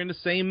actually were in the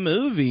same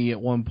movie at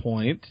one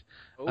point.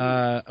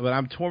 But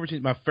I'm torn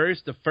between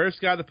the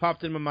first guy that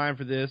popped in my mind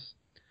for this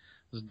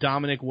was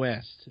Dominic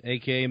West,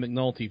 a.k.a.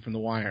 McNulty from The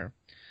Wire.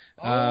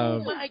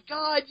 Oh, my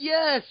God,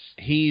 yes!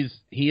 He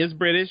is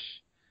British,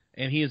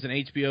 and he is an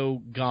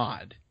HBO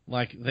god.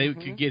 Like, they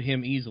could get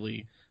him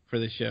easily for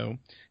the show.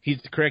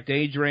 He's the correct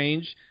age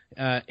range.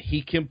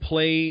 He can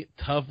play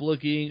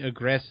tough-looking,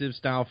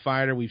 aggressive-style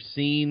fighter. We've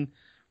seen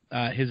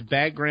his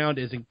background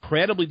is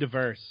incredibly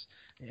diverse.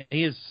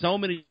 He has so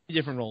many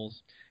different roles,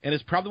 and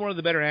is probably one of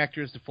the better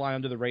actors to fly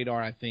under the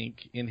radar, I think,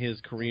 in his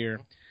career.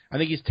 I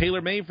think he's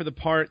tailor-made for the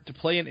part to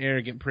play an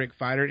arrogant prick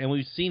fighter, and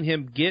we've seen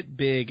him get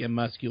big and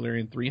muscular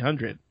in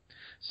 300.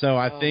 So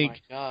I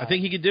think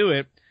he could do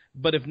it.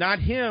 But if not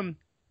him,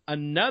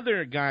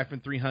 another guy from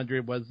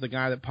 300 was the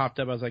guy that popped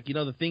up. I was like,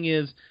 the thing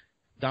is,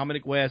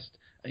 Dominic West,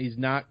 he's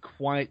not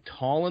quite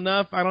tall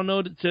enough, I don't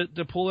know,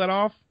 to pull that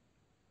off.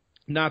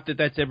 Not that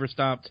that's ever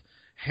stopped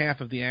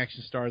half of the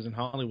action stars in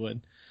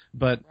Hollywood.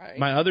 But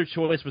my other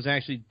choice was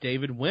actually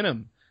David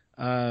Wenham,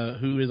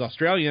 who is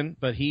Australian,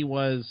 but he's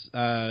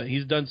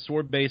done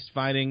sword-based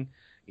fighting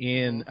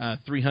in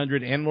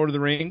 300 and Lord of the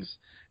Rings,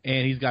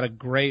 and he's got a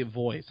great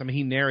voice. I mean,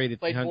 he narrated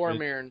 300.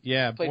 Boromir.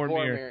 Yeah,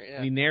 Boromir.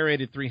 Yeah. He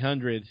narrated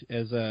 300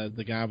 as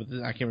the guy with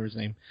I can't remember his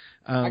name.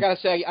 I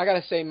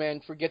gotta say,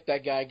 man, forget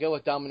that guy. Go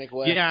with Dominic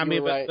West. Yeah, I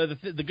mean, but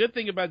the good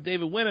thing about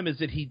David Wenham is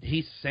that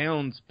he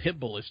sounds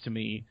Pitbullish to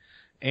me.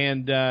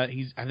 And I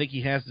think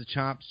he has the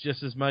chops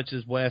just as much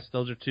as West.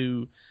 Those are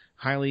two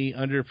highly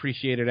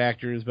underappreciated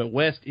actors. But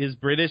West is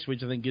British,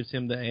 which I think gives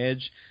him the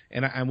edge.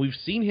 And we've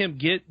seen him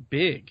get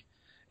big.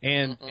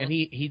 And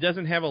he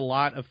doesn't have a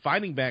lot of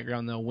fighting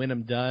background, though.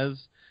 Wenham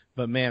does.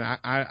 But, man,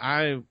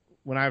 I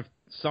when I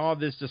saw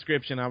this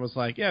description, I was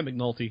like, yeah,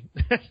 McNulty.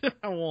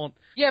 I want.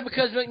 Yeah,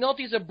 because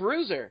McNulty's a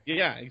bruiser.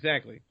 Yeah,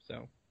 exactly.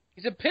 So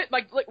he's a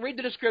read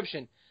the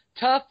description.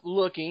 Tough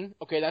looking,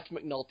 okay, that's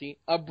McNulty.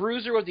 A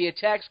bruiser with the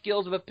attack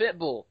skills of a pit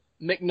bull,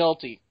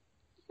 McNulty.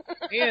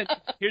 And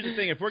here's the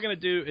thing: if we're gonna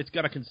do, it's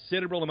got a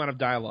considerable amount of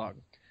dialogue,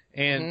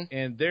 and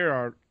there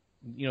are,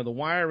 The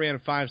Wire ran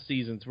 5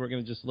 seasons. We're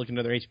gonna just look at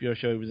another HBO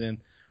show he was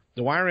in.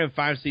 The Wire ran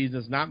 5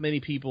 seasons. Not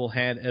many people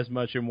had as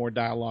much or more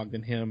dialogue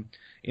than him.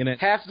 In it,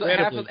 half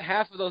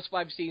of those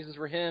 5 seasons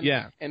were him.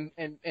 Yeah.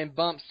 And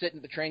Bump sitting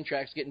at the train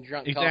tracks getting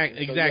drunk.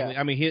 Exactly. So, yeah.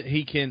 I mean,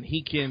 he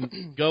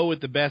can go with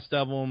the best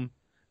of them.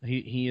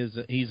 He's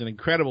an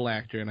incredible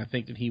actor, and I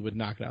think that he would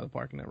knock it out of the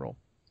park in that role.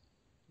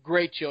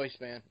 Great choice,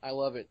 man. I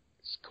love it.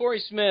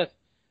 Corey Smith,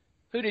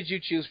 who did you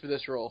choose for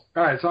this role?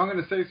 All right, so I'm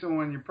going to say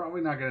someone you're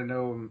probably not going to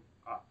know him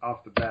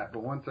off the bat,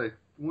 but once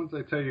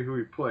I tell you who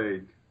he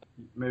played,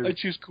 maybe I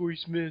choose Corey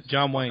Smith.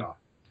 John Wayne.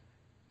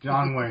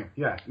 John Wayne.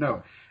 Yeah,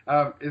 no.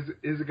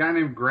 Is a guy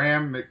named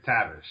Graham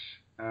McTavish.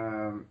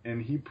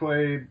 And he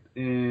played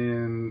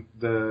in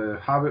the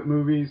Hobbit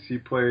movies. He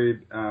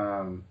played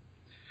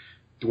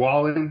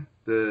Dwalin,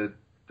 the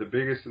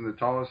biggest and the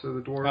tallest of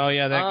the dwarves. Oh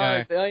yeah, that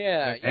guy. Oh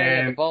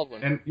yeah, the bald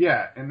one.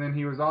 And then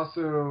he was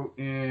also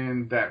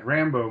in that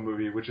Rambo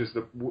movie, which is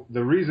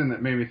the reason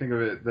that made me think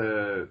of it.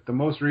 The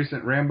most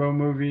recent Rambo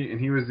movie, and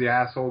he was the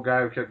asshole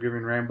guy who kept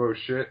giving Rambo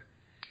shit.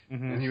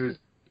 Mm-hmm. And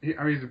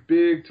he's a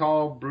big,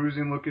 tall,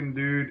 bruising-looking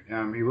dude.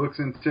 He looks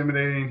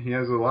intimidating. He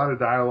has a lot of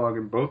dialogue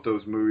in both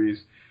those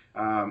movies.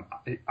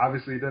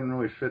 Obviously, he doesn't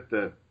really fit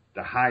the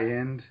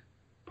high-end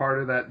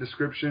part of that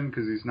description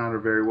because he's not a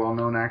very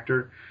well-known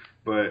actor.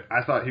 But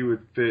I thought he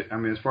would fit. I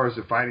mean, as far as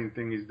the fighting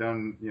thing, he's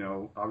done,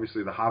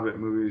 obviously the Hobbit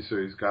movies, so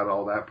he's got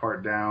all that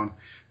part down.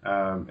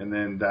 And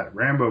then that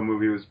Rambo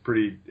movie was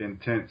pretty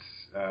intense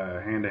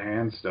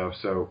hand-to-hand stuff.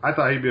 So I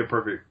thought he'd be a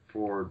perfect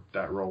for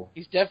that role.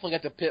 He's definitely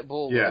got the pit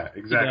bull. Yeah,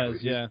 exactly.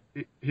 He does,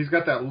 he's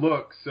got that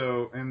look.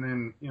 So, and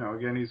then,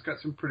 again, he's got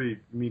some pretty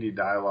meaty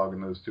dialogue in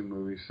those two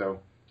movies. So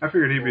I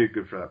figured he'd be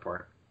good for that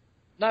part.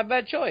 Not a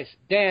bad choice.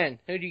 Dan,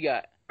 who do you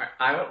got?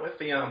 I went with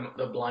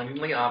the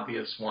blindingly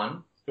obvious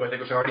one, who I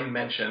think was already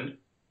mentioned.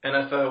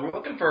 And if we're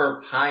looking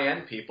for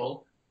high-end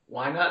people,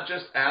 why not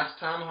just ask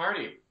Tom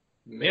Hardy?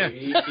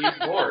 Maybe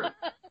he's bored.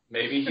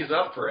 Maybe he's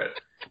up for it.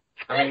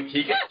 I mean,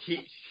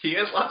 he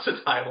has lots of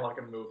dialogue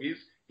in movies.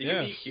 He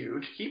can be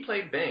huge. He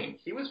played Bane.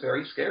 He was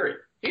very scary.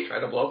 He tried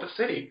to blow up a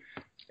city.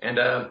 And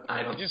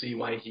I don't see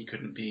why he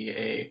couldn't be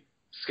a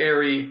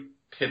scary,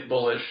 pit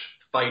bullish,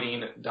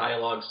 fighting,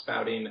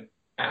 dialogue-spouting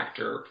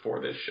actor for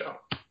this show.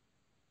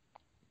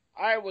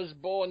 I was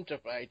born to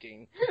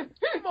fighting.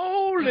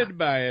 Molded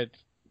by it.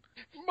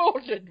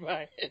 Molded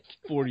by it.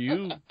 For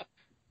you.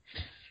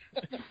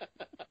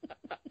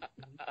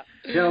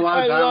 He had a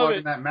lot of dialogue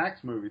in that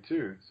Max movie,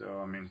 too.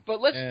 So, I mean.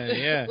 But let's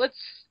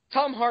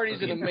Tom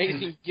Hardy's an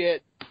amazing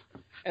get.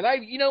 And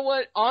you know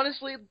what?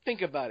 Honestly,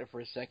 think about it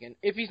for a second.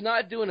 If he's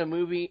not doing a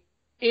movie,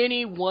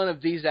 any one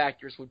of these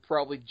actors would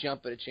probably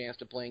jump at a chance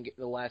to play in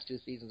the last 2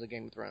 seasons of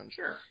Game of Thrones.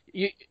 Sure.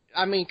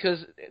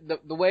 Because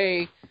the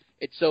way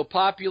it's so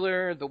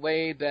popular, the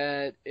way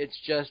that it's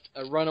just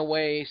a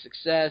runaway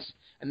success,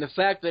 and the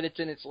fact that it's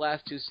in its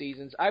last 2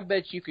 seasons, I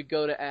bet you could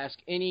go to ask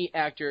any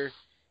actor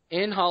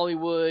in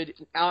Hollywood,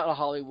 out of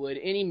Hollywood,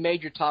 any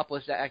major top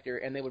list actor,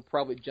 and they would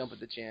probably jump at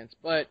the chance.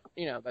 But,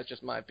 that's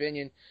just my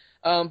opinion.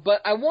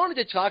 But I wanted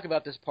to talk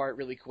about this part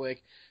really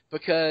quick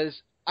because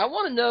I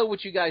want to know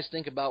what you guys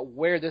think about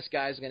where this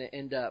guy's going to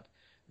end up.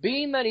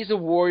 Being that he's a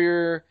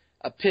warrior,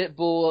 a pit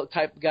bull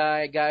type guy,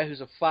 a guy who's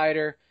a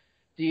fighter,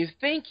 do you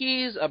think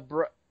he's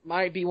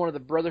might be one of the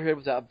Brotherhood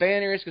Without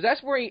Banners? Because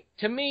that's where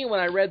to me, when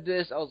I read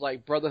this, I was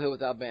like, Brotherhood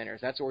Without Banners.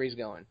 That's where he's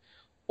going.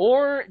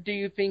 Or do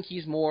you think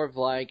he's more of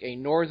like a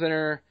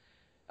Northerner,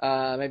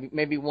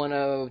 maybe one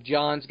of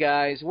John's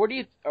guys? Or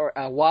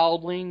a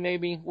Wildling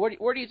maybe?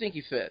 Where do you think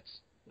he fits?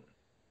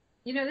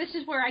 This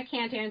is where I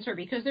can't answer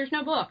because there's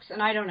no books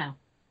and I don't know.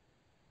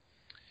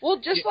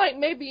 Well, just like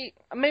maybe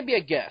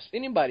a guess.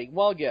 Anybody,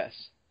 wild guess.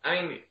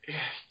 I mean,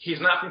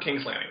 he's not from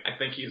King's Landing. I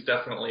think he's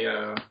definitely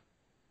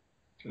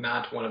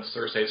not one of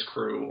Cersei's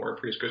crew or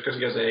Priest's crew because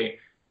he has a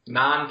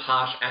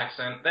non-posh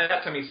accent.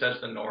 That to me says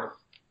the North.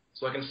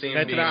 So I can see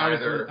him being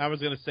either... I was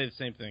going to say the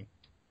same thing.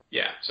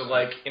 Yeah, so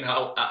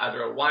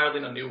either a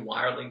wildling, a new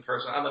wildling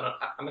person. I'm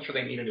not sure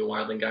they need a new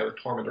wildling guy with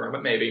Tormund around,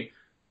 but maybe.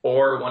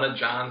 Or one of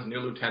Jon's new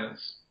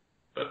lieutenants.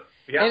 But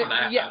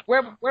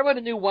where would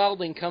a new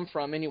wildling come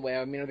from anyway?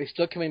 I mean, are they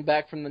still coming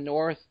back from the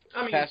North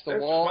past the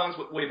wall? Ones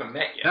we haven't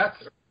met yet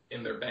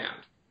in their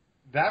band.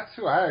 That's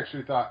who I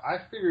actually thought. I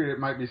figured it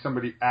might be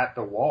somebody at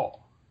the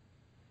wall.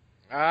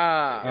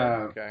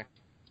 Okay.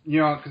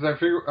 Because I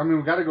figure,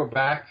 we got to go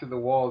back to the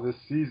wall this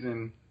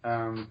season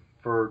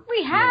for.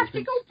 We have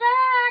to go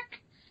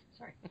back.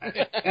 Sorry.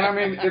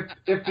 And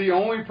if the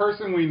only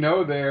person we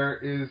know there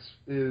is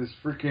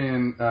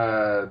freaking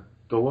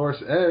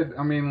Dolores Ed,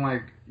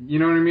 you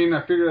know what I mean?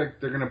 I figure like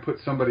they're gonna put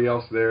somebody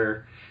else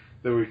there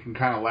that we can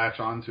kind of latch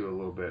onto a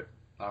little bit.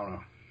 I don't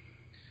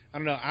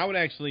know. I would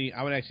actually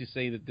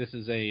say that this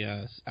is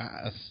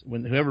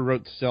when whoever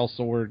wrote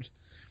Sellsword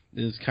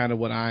is kind of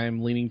what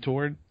I'm leaning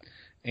toward.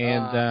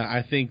 And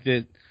I think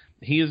that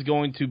he is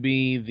going to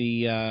be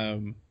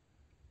the,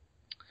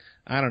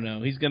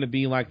 he's going to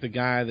be like the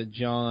guy that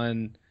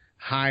John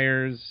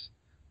hires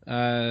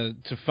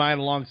to fight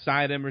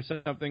alongside him or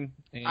something.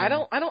 And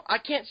I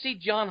can't see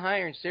John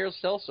hiring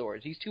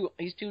Sellsword. He's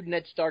too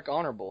Ned Stark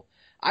honorable.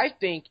 I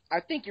think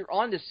you're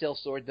on to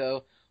Sellsword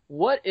though.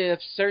 What if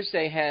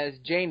Cersei has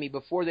Jaime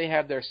before they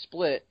have their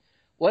split?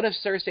 What if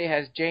Cersei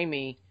has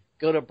Jaime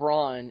go to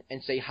Bronn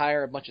and say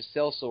hire a bunch of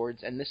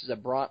sellswords, and this is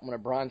one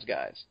of Bronn's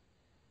guys?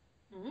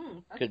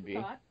 Could be.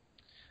 Thought.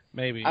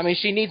 Maybe.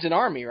 She needs an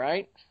army,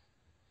 right?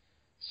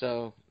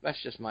 So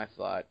that's just my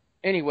thought.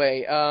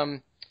 Anyway,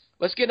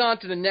 let's get on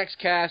to the next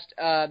cast.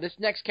 This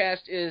next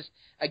cast is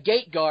a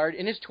gate guard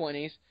in his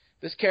 20s.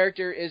 This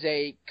character is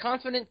a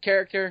confident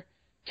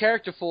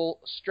characterful,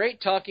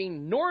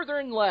 straight-talking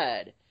northern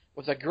lad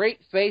With a great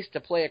face to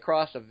play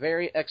across a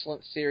very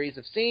excellent series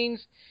of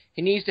scenes,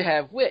 he needs to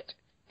have wit,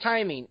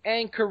 timing,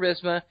 and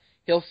charisma.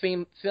 He'll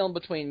film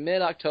between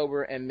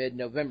mid-October and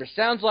mid-November.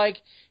 Sounds like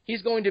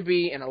he's going to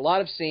be in a lot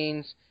of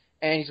scenes,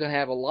 and he's going to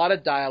have a lot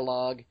of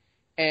dialogue.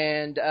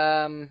 And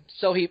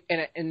so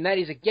and that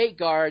he's a gate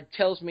guard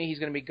tells me he's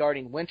going to be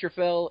guarding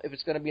Winterfell if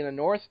it's going to be in the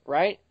north,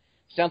 right?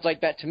 Sounds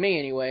like that to me,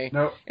 anyway.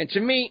 No. And to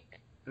me,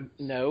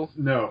 no.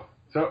 No.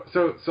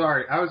 So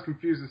sorry, I was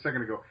confused a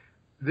second ago.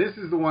 This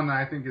is the one that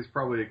I think is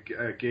probably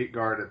a gate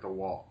guard at the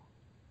wall.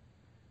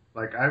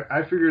 Like,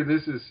 I figure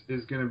this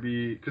is going to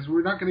be... Because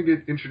we're not going to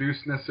get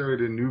introduced necessarily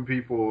to new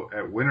people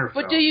at Winterfell.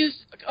 But do you...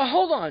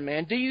 hold on,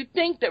 man. Do you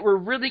think that we're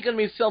really going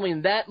to be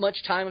filming that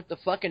much time at the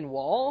fucking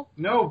wall?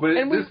 No, but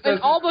and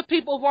all the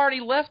people have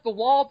already left the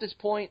wall at this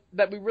point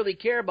that we really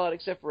care about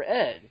except for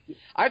Ed.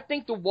 I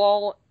think the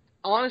wall,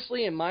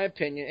 honestly, in my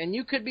opinion, and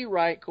you could be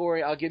right,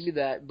 Corey, I'll give you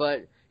that,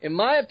 but in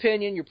my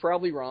opinion, you're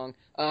probably wrong.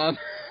 Well,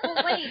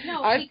 wait,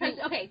 no, because,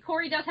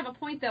 Corey does have a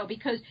point, though,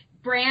 because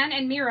Bran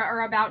and Mira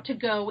are about to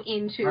go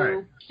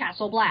into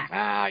Castle Black.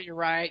 Ah, you're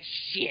right.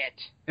 Shit.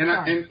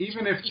 And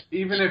even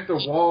if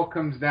the wall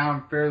comes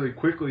down fairly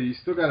quickly, you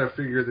still got to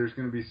figure there's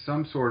going to be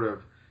some sort of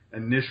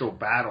initial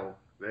battle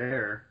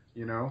there,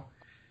 you know?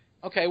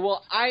 Okay,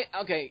 well,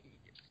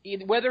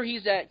 whether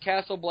he's at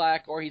Castle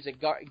Black or he's a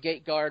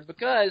gate guard,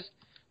 because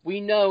we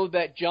know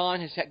that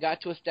Jon has got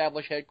to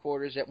establish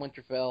headquarters at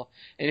Winterfell,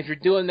 and if you're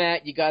doing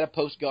that, you got to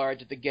post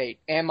guards at the gate.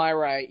 Am I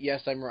right?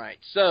 Yes, I'm right.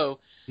 So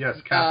yes,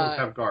 castles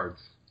have guards.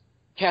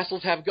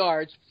 Castles have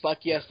guards. Fuck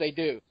yes, they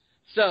do.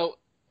 So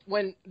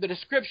when the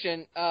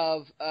description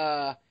of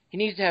he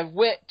needs to have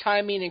wit,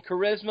 timing, and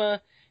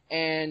charisma,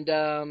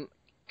 and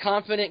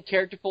confident,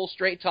 characterful,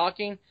 straight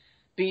talking,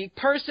 the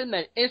person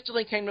that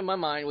instantly came to my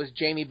mind was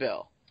Jamie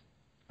Bell.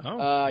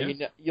 Oh,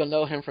 yes. You'll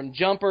know him from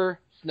Jumper,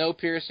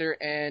 Snowpiercer,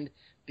 and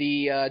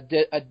the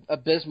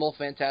abysmal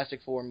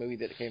Fantastic Four movie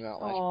that came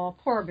out last year. Oh,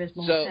 poor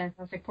abysmal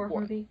Fantastic Four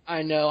movie.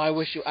 I know.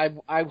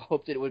 I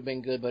hoped that it would have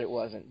been good, but it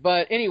wasn't.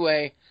 But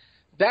anyway,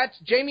 that's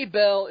Jamie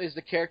Bell is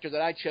the character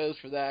that I chose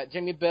for that.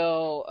 Jamie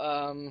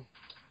Bell,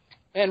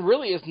 and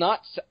really is not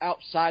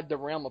outside the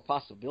realm of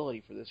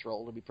possibility for this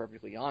role, to be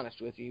perfectly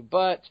honest with you.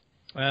 But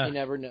you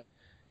never know.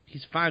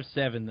 He's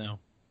 5'7", though.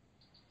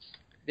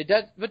 It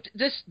does, but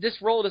this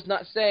role does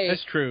not say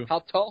That's true. how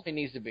tall he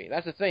needs to be.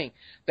 That's the thing.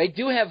 They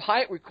do have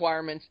height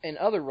requirements in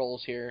other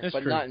roles here, That's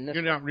but true. not in this.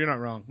 You're not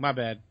wrong. My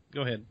bad.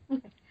 Go ahead.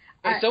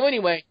 So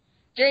anyway,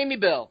 Jamie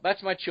Bell.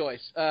 That's my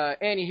choice.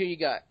 Annie, who you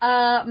got?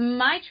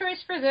 My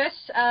choice for this,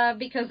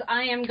 because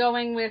I am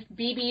going with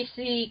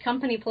BBC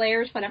company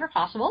players whenever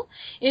possible,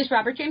 is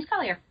Robert James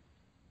Collier.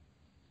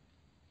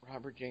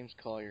 Robert James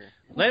Collier.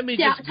 Let me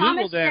just Google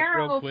Thomas that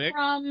Barrow real quick.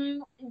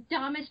 From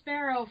Thomas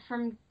Barrow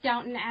from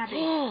Downton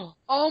Abbey.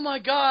 Oh my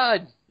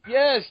God!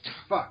 Yes.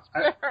 Fuck.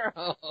 I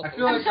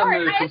feel I'm like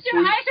sorry. I'm I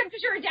assume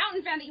because you're a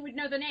Downton fan that you would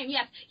know the name.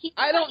 Yes.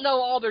 I don't know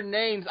all their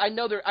names. I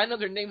know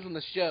their names on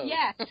the show.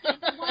 Yes,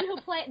 the one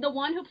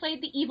who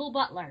played the evil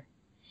butler.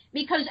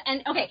 Because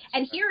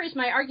and here is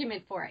my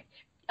argument for it.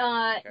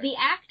 The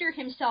actor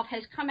himself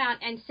has come out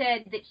and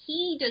said that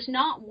he does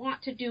not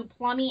want to do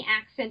plummy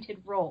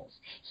accented roles.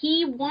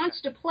 He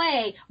wants to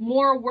play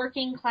more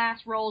working class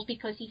roles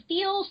because he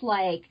feels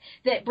like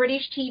that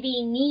British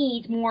TV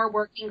needs more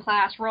working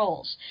class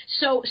roles.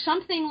 So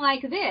something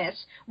like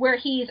this, where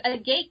he's a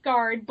gate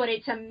guard but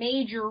it's a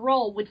major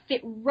role, would fit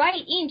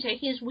right into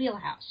his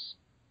wheelhouse.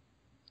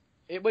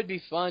 It would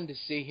be fun to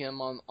see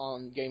him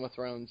on Game of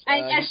Thrones,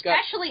 and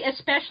especially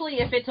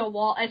if it's a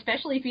wall,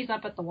 especially if he's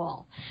up at the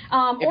wall.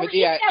 I would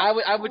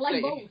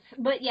say both.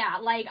 But yeah,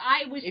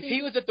 if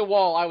he was at the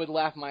wall, I would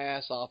laugh my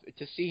ass off.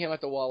 To see him at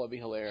the wall would be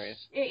hilarious.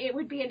 It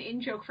would be an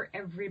in-joke for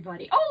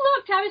everybody. Oh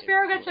look, Thomas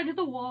Barrow got sent to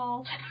the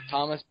wall.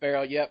 Thomas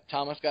Barrow, yep,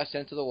 Thomas got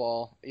sent to the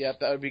wall. Yep,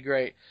 that would be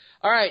great.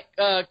 All right,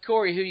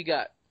 Corey, who you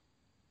got?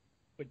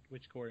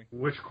 Which Corey?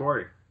 Which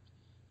Corey?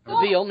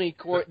 The only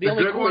Corey. The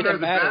only good Corey one or that the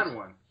matters. bad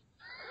one?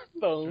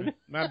 Bone.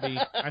 Might be.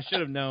 I should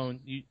have known.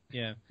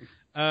 Yeah.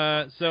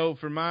 So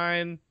for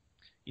mine,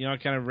 I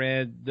kind of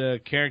read the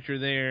character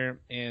there,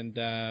 and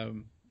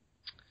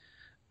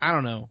I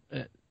don't know.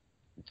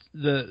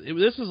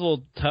 This was a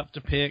little tough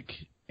to pick,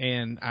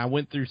 and I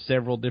went through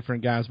several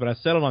different guys, but I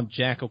settled on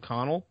Jack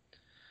O'Connell.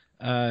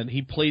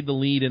 He played the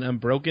lead in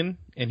Unbroken,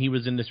 and he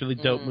was in this really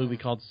dope movie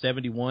called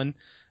 71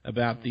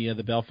 about the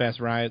Belfast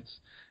riots.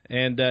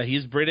 And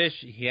he's British.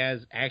 He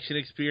has action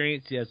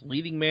experience. He has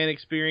leading man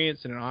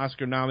experience in an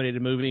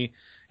Oscar-nominated movie.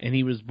 And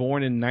he was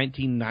born in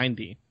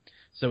 1990,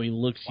 so he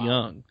looks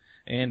young.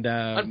 And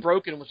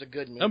Unbroken was a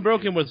good movie.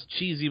 Unbroken was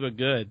cheesy but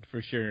good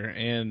for sure.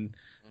 And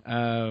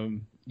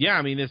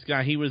this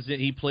guy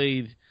he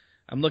played.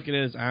 I'm looking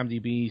at his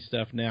IMDb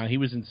stuff now. He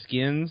was in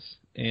Skins,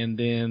 and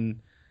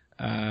then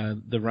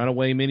the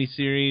Runaway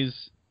miniseries,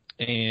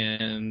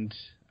 and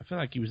I feel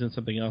like he was in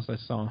something else I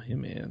saw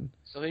him in.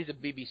 So he's a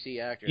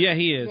BBC actor. Yeah,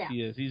 he is. Yeah.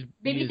 He is. He's BBC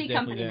definitely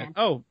company that. man.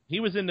 Oh,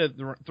 he was in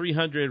the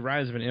 300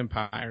 Rise of an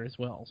Empire as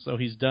well. So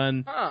he's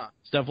done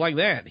stuff like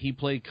that. He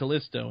played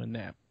Callisto in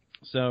that.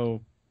 So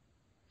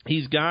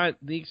he's got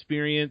the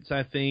experience,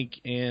 I think,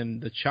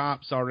 and the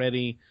chops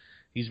already.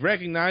 He's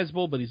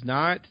recognizable, but he's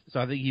not, so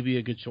I think he'd be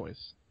a good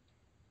choice.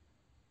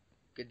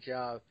 Good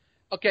job.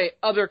 Okay,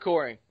 other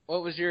Corey.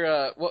 What was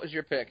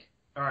your pick?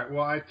 All right.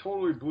 Well, I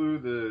totally blew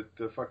the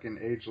fucking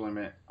age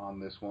limit on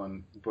this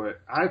one,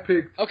 but I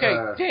picked.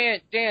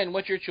 Okay, Dan,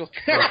 what's your choice?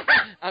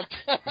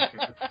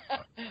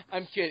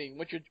 I'm kidding.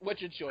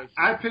 What's your choice?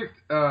 I picked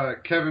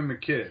Kevin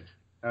McKidd.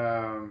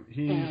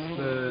 He's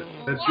the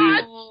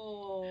dude.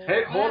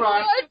 Hey, hold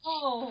on.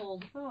 Oh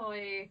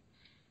boy.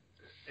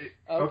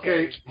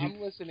 Okay.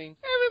 I'm listening.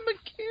 Kevin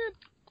McKidd.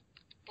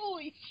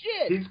 Holy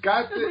shit. He's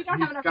got the. We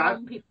don't have enough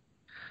room, people.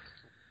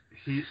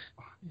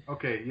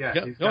 Okay, yeah.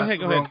 Go he's got ahead.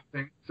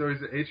 thing. So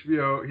he's an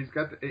HBO. He's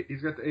got the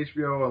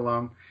HBO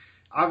alum.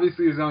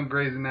 Obviously, he's on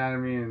Grey's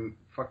Anatomy and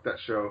fuck that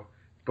show.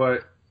 But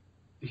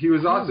he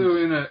was also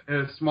in a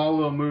small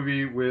little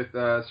movie with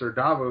Sir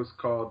Davos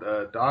called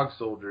Dog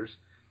Soldiers,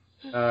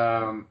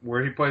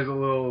 where he plays a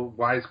little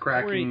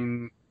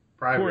wisecracking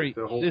private.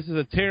 Corey, this is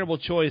a terrible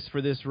choice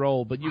for this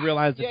role, but you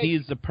realize that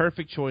he's the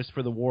perfect choice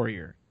for the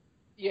Warrior.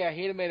 Yeah,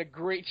 he'd have made a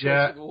great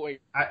choice for the Warrior.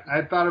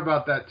 I thought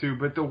about that too,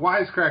 but the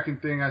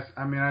wisecracking thing, I just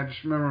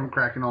remember him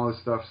cracking all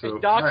this stuff. So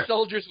Dog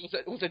Soldiers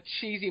was a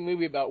cheesy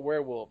movie about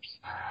werewolves.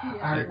 All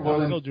right, well,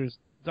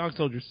 Dog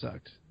Soldiers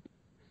sucked.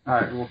 All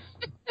right, well,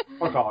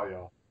 fuck all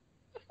y'all.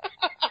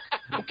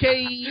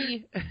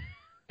 Okay.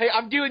 Hey,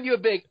 I'm doing you a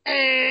big.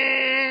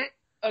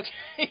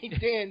 Okay,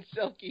 Dan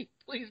Selke,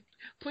 please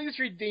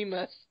redeem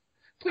us.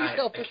 Please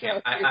help us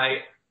out.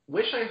 I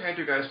wish I had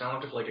you guys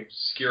down to like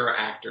obscure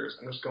actors.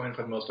 I'm just going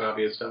for the most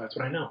obvious stuff. That's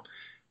what I know.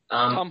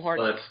 Tom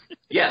Hardy. But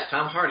yes,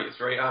 Tom Hardy is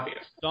very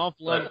obvious. Dolph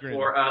But Lundgren.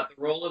 for the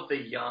role of the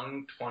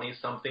young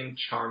 20-something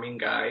charming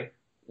guy,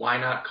 why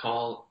not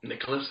call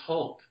Nicholas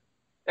Hoult?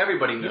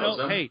 Everybody knows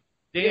him. Hey,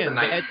 Dan,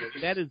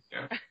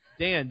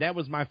 Dan, that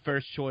was my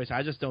first choice.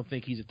 I just don't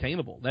think he's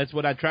attainable. That's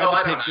what I tried to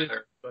pick. I don't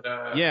either. But,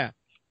 yeah.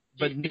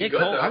 But Nick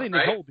Hoult, I think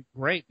Nick Hoult would be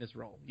great in this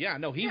role. Yeah,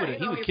 no, he would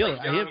kill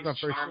it. Young, He was my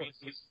first charming, choice.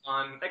 He's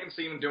fun. I can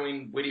see him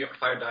doing witty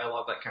fire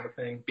dialogue, that kind of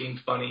thing, being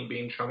funny,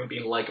 being charming,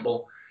 being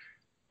likable.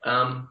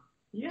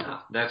 Yeah,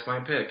 that's my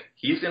pick.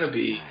 He's going to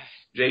be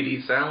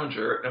J.D.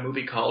 Salinger in a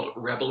movie called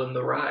Rebel in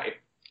the Rye.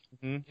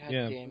 Mm-hmm.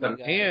 Yeah, and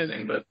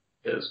but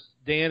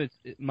Dan,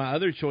 my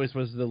other choice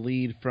was the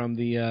lead from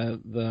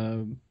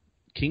the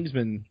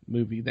Kingsman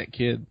movie. That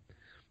kid.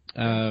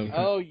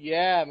 Oh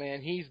yeah,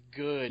 man, he's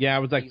good. Yeah, I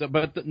was like,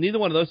 neither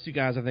one of those two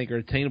guys I think are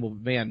attainable.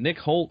 Man, Nick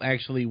Hoult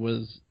actually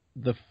was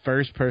the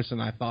first person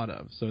I thought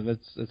of, so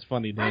that's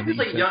funny. Dan, he's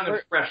like young and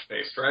fresh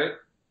faced, right?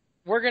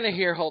 We're gonna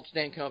hear Holt's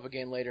name come up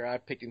again later. I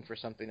picked him for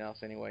something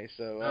else anyway.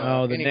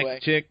 So the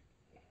next chick.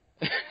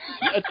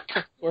 Of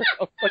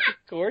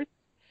course.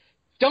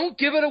 Don't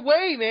give it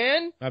away,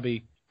 man.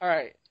 Maybe. All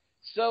right.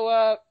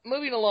 So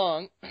moving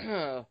along.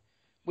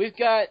 We've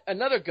got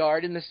another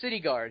guard in the city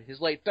guard.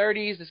 His late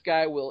 30s, this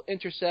guy will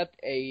intercept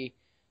a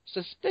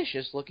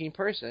suspicious-looking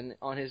person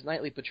on his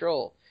nightly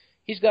patrol.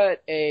 He's got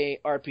a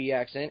RP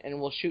accent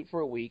and will shoot for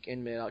a week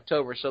in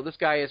mid-October. So this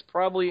guy is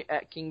probably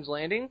at King's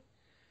Landing.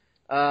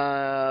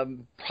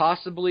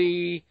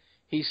 Possibly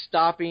he's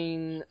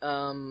stopping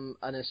an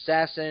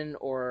assassin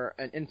or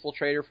an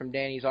infiltrator from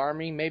Danny's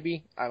army,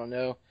 maybe. I don't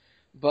know.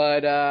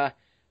 But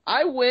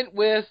I went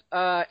with,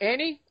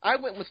 Annie,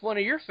 one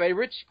of your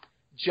favorites,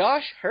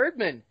 Josh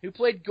Herdman, who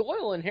played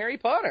Goyle in Harry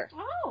Potter.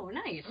 Oh,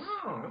 nice.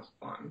 Oh, that's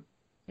fun.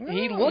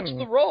 He looks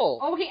the role.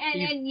 Oh,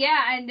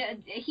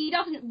 he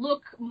doesn't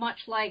look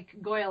much like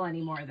Goyle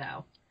anymore,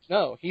 though.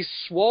 No, he's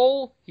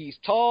swole, he's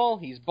tall,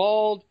 he's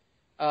bald.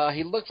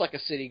 He looks like a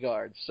city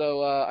guard.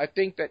 So I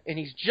think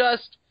he's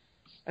just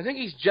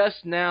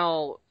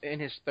now in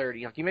his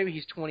 30s. Like maybe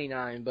he's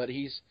 29, but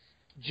he's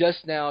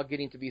just now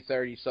getting to be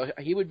 30. So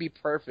he would be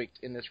perfect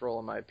in this role,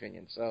 in my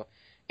opinion. So.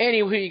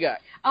 Annie, who you got?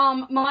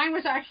 Mine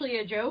was actually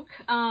a joke.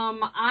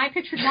 I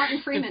pictured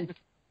Martin Freeman.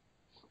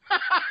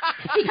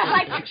 Because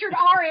I pictured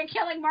Arya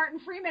killing Martin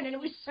Freeman, and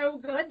it was so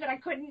good that I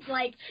couldn't,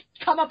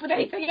 come up with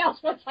anything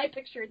else once I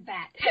pictured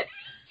that.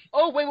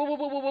 Oh, wait,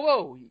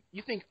 whoa.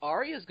 You think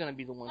Arya's going to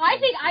be the one? I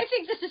think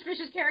the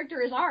suspicious character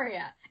is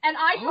Arya. And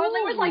I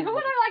totally was like, who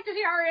would I like to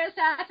see Arya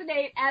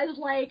assassinate as,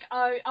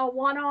 a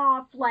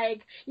one-off,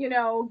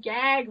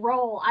 gag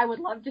role? I would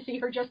love to see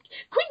her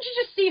couldn't you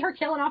just see her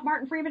killing off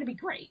Martin Freeman? It'd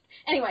be great.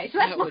 Anyway, so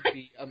that's would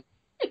be,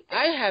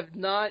 I have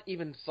not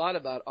even thought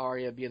about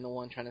Arya being the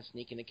one trying to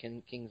sneak into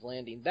King's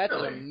Landing. That's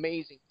an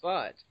amazing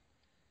thought.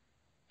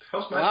 That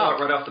was my thought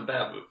right off the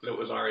bat that it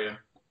was Arya.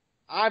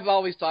 I've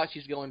always thought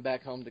she's going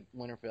back home to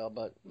Winterfell,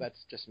 but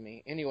that's just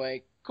me.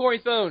 Anyway, Corey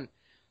Thone,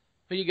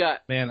 who you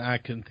got? Man, I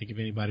couldn't think of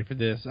anybody for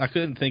this. I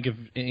couldn't think of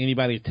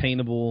anybody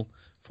attainable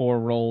for a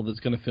role that's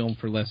going to film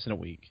for less than a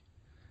week.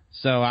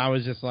 So I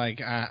was just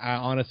like, I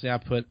honestly,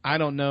 I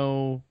don't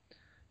know.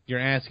 You're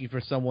asking for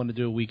someone to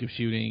do a week of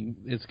shooting.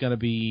 It's going to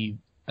be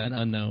an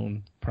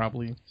unknown,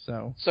 probably.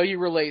 So you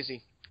were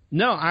lazy.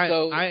 No,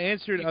 I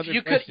answered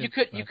other questions.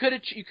 You could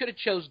have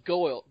chose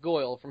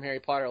Goyle from Harry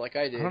Potter like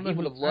I did. He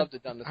would have loved to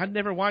have done this. I've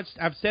never watched.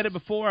 I've said it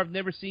before. I've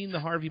never seen the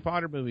Harvey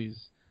Potter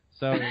movies.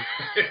 So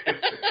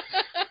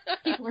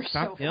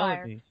Stop so yelling at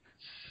fired. me.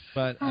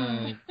 But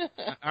all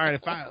right,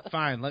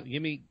 fine.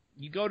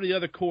 You go to the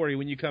other Corey.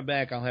 When you come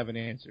back, I'll have an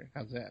answer.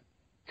 How's that?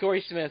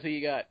 Corey Smith, who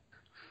you got?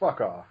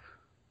 Fuck off.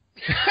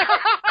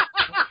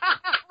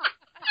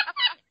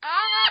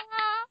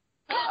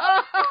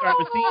 All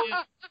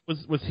right,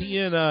 was he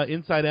in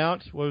Inside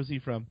Out? Where was he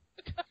from?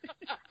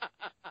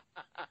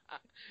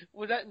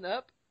 Was that an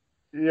Up?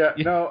 Yeah,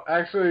 no,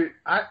 actually,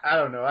 I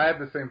don't know. I had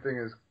the same thing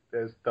as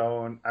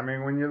Stone. I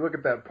mean, when you look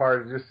at that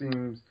part, it just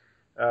seems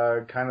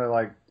kind of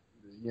like,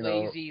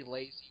 lazy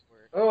word.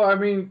 Oh, I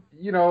mean,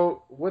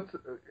 who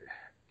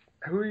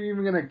are you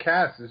even going to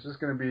cast? It's just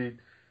going to be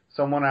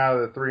someone out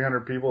of the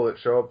 300 people that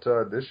show up to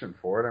audition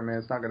for it. I mean,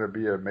 it's not going to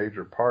be a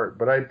major part.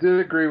 But I did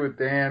agree with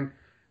Dan.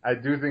 I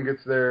do think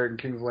it's there in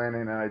King's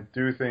Landing, and I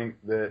do think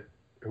that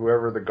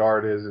whoever the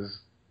guard is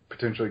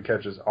potentially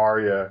catches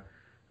Arya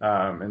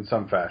in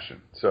some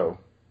fashion. So,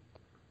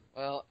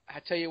 well, I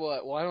tell you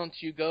what. Why don't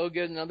you go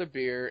get another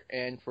beer,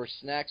 and for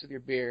snacks with your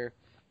beer,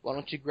 why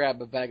don't you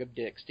grab a bag of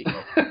dicks to eat?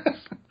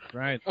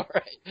 Right. All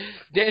right.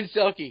 Dan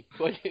Selke,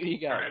 what do you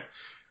got? All right.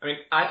 I mean,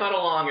 I thought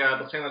along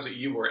the same lines that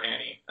you were,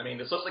 Annie. I mean,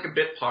 this looks like a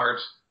bit part.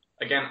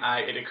 Again,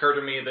 it occurred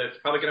to me that it's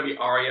probably going to be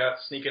Arya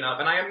sneaking up,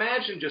 and I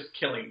imagine just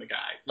killing the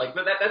guy. Like,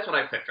 that's what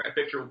I picture. I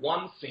picture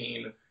one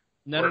scene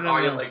where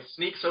Arya, like,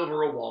 sneaks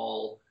over a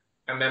wall,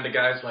 and then the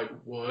guy's like,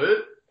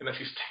 what? And then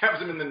she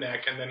stabs him in the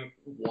neck and then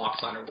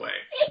walks on her way.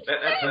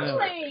 That's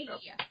what I think of.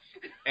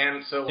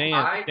 And so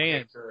I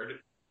pictured,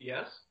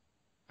 yes?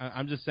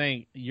 I'm just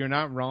saying, you're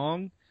not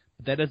wrong,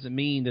 but that doesn't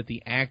mean that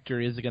the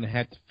actor is going to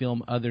have to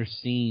film other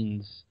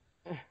scenes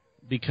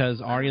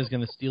because Arya's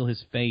going to steal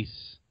his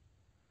face.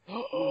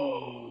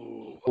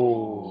 Oh.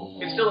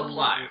 It still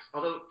applies.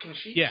 Although, can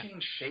she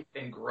change shape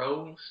and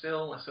grow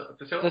still?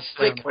 The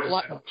thick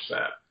plot.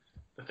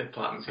 The thick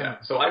plotins,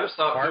 yeah. So I just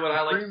thought, who would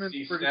I like to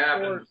see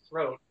stabbed in the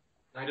throat?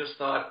 And I just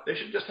thought they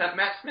should just have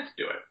Matt Smith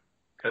do it.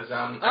 Because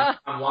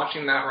I'm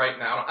watching that right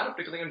now. I don't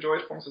particularly enjoy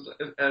his performance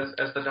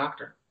as the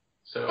Doctor.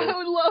 So I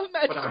would love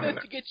Matt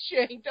Smith to get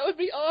shanked. That would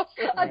be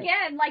awesome.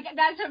 Again, like,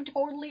 that's a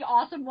totally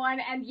awesome one.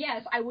 And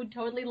yes, I would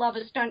totally love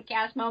a stunt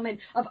cast moment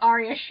of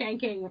Arya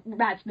shanking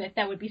Matt Smith.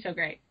 That would be so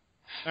great.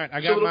 All right,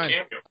 I got mine.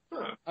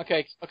 Huh.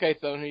 Okay,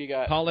 Thone, who you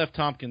got? Paul F.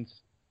 Tompkins.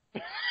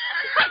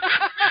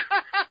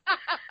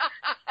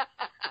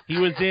 He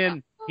was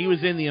in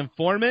The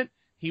Informant.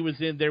 He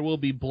was in There Will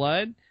Be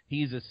Blood.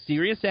 He's a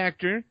serious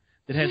actor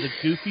that has a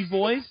goofy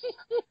voice,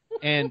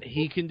 and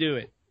he can do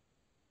it.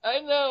 I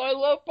know. I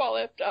love Paul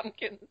F.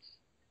 Tompkins.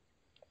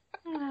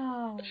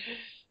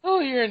 Oh,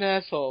 you're an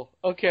asshole.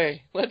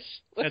 Okay, let's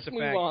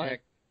move on.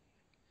 Check.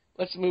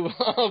 Let's move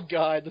on. Oh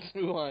God, let's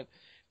move on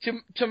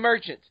to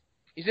Merchant.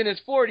 He's in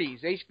his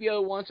 40s.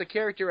 HBO wants a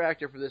character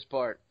actor for this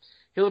part.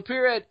 He'll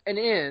appear at an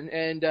inn,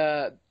 and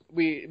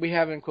we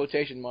have in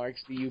quotation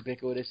marks the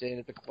ubiquitous inn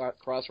at the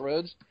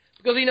crossroads,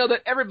 because we know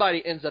that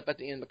everybody ends up at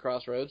the inn of the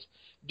crossroads.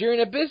 During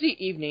a busy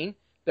evening,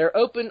 they're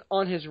open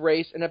on his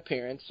race and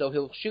appearance, so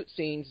he'll shoot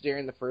scenes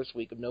during the first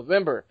week of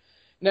November.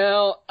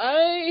 Now,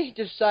 I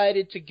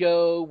decided to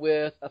go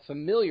with a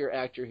familiar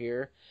actor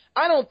here.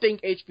 I don't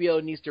think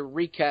HBO needs to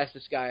recast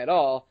this guy at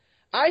all.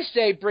 I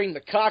say bring the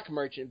cock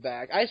merchant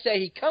back. I say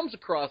he comes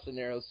across the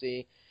narrow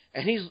sea,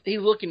 and he's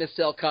looking to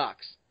sell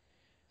cocks.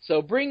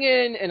 So bring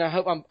in, and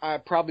I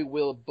probably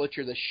will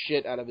butcher the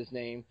shit out of his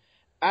name,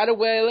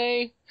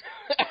 Adewale.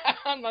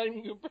 I'm not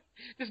even gonna,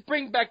 just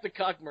bring back the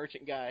cock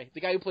merchant guy,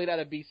 the guy who played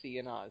Adebisi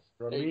in Oz.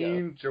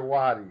 Ramin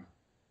Djawadi.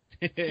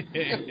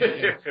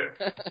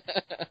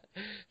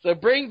 So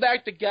bring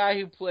back the guy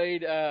who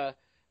played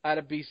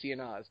Adebisi in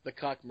Oz, the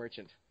cock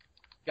merchant.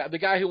 The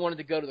guy who wanted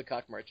to go to the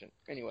cock merchant.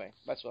 Anyway,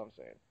 that's what I'm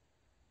saying.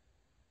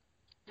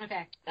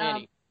 Okay.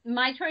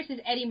 My choice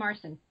is Eddie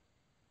Marsan.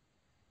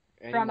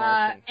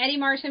 Eddie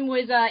Marsan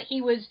was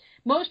he was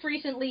most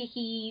recently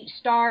he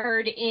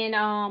starred in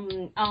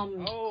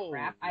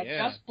crap. I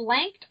just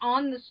blanked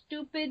on the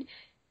stupid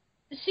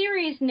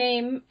series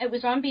name. It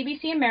was on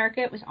BBC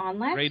America. It was on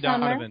last Ray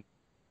summer. Donovan.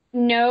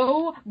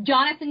 No,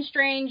 Jonathan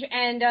Strange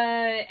and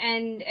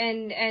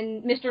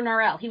Mr.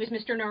 Norrell. He was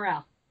Mr.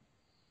 Norrell.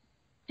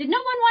 Did no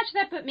one watch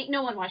that but me?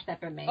 No one watched that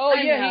but me. Oh,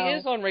 yeah, he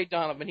is on Ray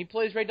Donovan. He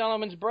plays Ray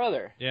Donovan's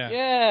brother.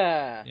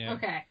 Yeah.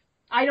 Okay.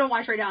 I don't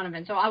watch Ray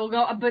Donovan, so I will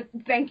go, but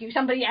thank you.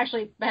 Somebody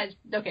actually has,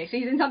 okay, so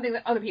he's in something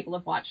that other people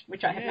have watched,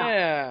 which I have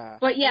not.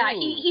 But yeah,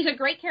 he's a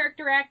great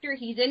character actor.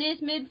 He's in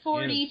his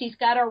mid-40s. He's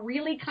got a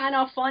really kind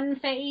of fun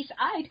face.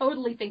 I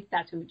totally think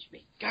that's who it should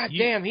be. God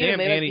damn, he's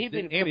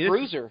been a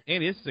bruiser.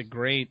 Andy, this is a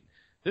great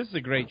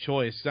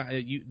choice.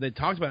 They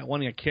talked about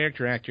wanting a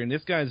character actor, and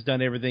this guy's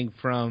done everything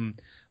from,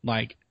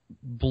 like,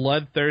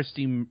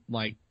 bloodthirsty,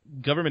 like,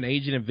 government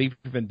agent in V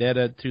for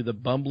Vendetta to the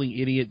bumbling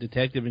idiot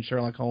detective in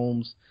Sherlock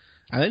Holmes.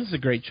 I think it's a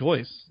great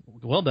choice.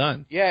 Well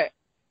done. Yeah,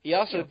 He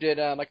also did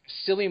like a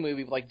silly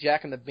movie like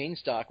Jack and the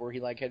Beanstalk, where he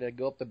like had to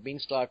go up the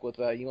beanstalk with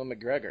Ewan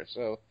McGregor.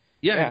 So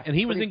Yeah, and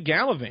he was in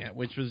Gallivant,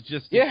 which was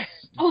just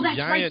Oh, that's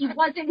right. giant, He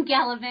was in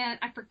Gallivant.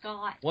 I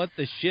forgot. what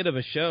the shit of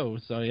a show.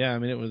 So yeah, I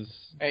mean it was.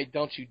 Hey,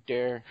 don't you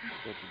dare!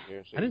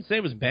 Say I didn't say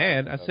it was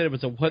bad. I said it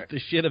was a what the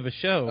shit of a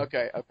show.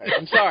 Okay.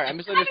 I'm sorry. I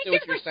misunderstood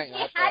what you were saying. He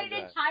had an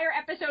entire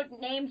episode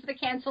named The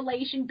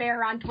Cancellation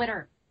Bear on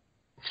Twitter.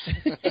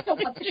 It's a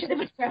what the shit of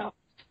a show.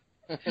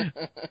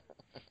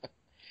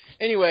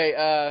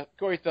 Anyway,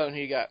 Corey Thone, who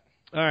you got?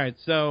 All right,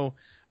 so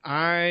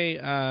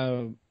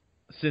I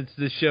since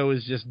this show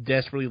is just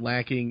desperately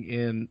lacking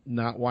in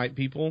not white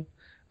people,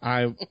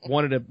 I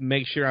wanted to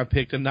make sure I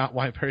picked a not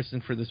white person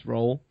for this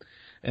role,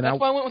 and That's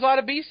why I went with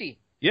Adebisi.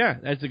 Yeah,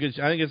 that's a good.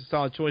 I think it's a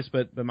solid choice,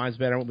 but mine's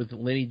better. I went with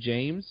Lenny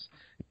James,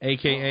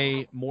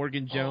 a.k.a.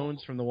 Morgan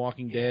Jones from The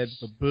Walking Dead.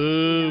 But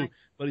boo!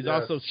 But he's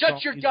also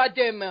Shut your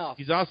goddamn mouth.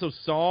 He's also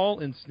Saul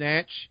in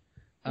Snatch.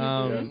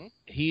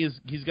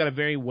 He's got a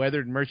very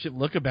weathered merchant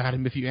look about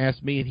him, if you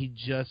ask me, and he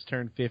just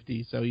turned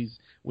 50, so he's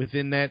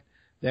within that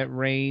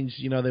range.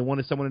 You know, they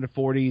wanted someone in the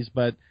 40s,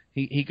 but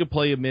he could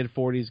play a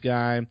mid-40s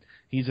guy.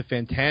 He's a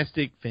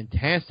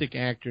fantastic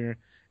actor,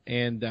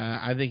 and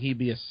I think he'd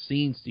be a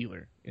scene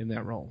stealer in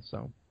that role.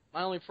 So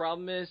my only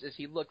problem is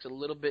he looks a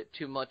little bit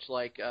too much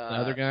like the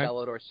other guy,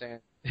 Salvador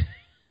San.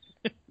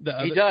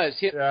 He does.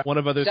 One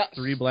of other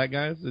three black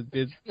guys.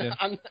 Yeah.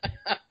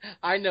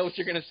 I know what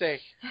you're gonna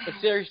say, but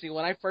seriously,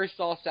 when I first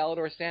saw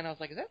Salvador Stan, I was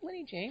like, "Is that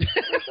Lenny James?"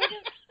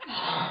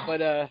 But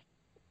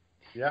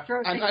yeah,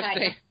 I'm not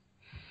saying.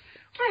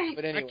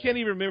 But anyway, I can't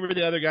even remember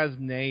the other guy's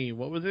name.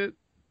 What was it?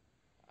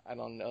 I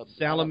don't know.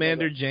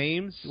 Salamander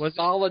James? Was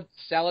it?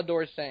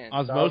 Salvador Stan.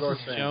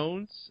 Osmosis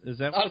Jones? Is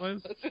that what it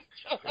was?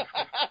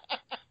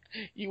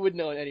 You would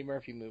know an Eddie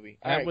Murphy movie.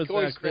 That was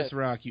Corey Chris Smith.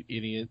 Rock, you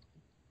idiot.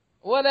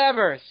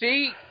 Whatever.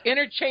 See?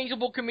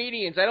 Interchangeable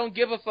comedians. I don't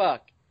give a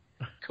fuck.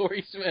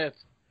 Corey Smith.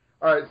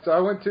 All right, so I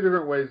went two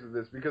different ways with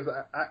this because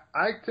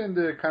I tend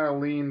to kind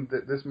of lean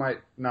that this might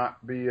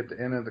not be at the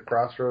end of the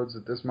crossroads,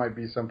 that this might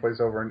be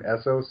someplace over in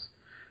Essos.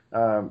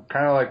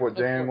 Kind of like what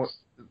Dan was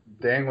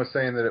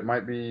saying, that it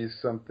might be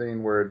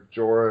something where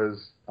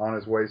Jorah's on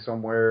his way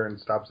somewhere and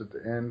stops at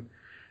the end.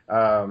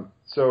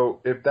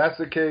 So if that's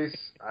the case,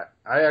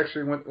 I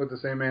actually went with the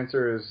same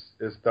answer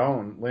as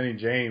Thone, Lenny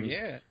James.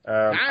 Yeah.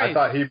 Nice.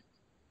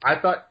 I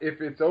thought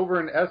if it's over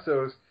in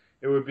Essos,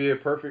 it would be a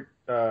perfect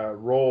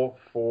role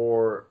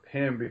for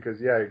him because,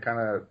 he kind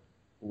of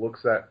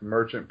looks that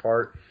merchant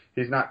part.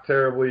 He's not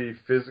terribly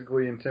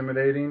physically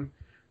intimidating,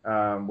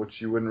 which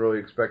you wouldn't really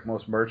expect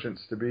most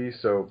merchants to be.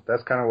 So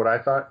that's kind of what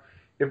I thought.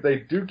 If they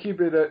do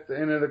keep it at the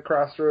end of the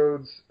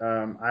crossroads,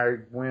 I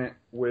went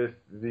with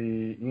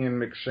the Ian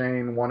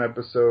McShane one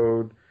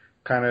episode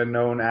kind of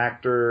known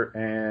actor,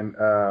 and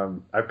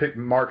I picked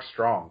Mark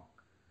Strong.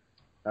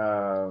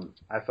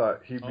 I thought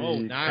he'd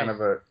be kind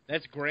of a.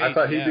 That's great. I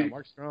thought he'd be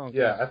Mark Strong.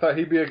 Yeah, I thought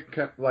he'd be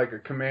like a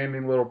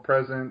commanding little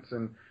presence,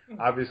 and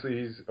obviously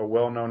he's a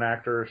well-known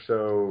actor,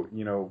 so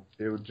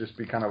it would just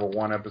be kind of a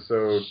one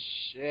episode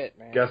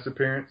guest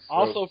appearance. So.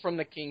 Also from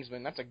The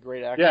Kingsman, that's a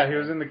great actor. Yeah, he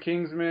was in The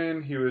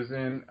Kingsman. He was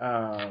in.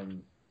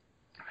 I'm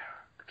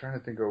trying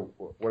to think of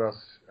what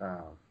else.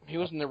 He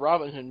was in the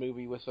Robin Hood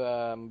movie with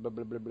blah, blah,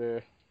 blah, blah.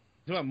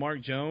 You about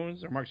Mark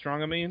Jones or Mark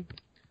Strong? I mean.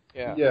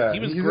 Yeah.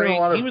 He was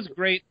great. He was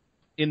great.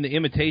 In The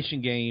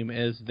Imitation Game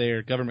as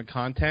their government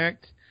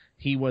contact.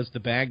 He was the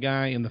bad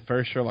guy in the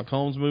first Sherlock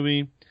Holmes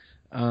movie.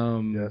 Yes.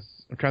 I'm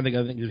trying to think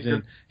of other things he was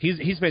in.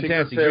 He's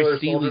fantastic. Very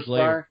steely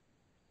glare.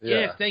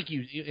 Yes, thank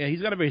you. Yeah,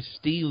 he's got a very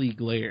steely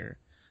glare.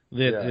 So,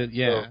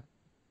 and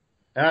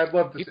I'd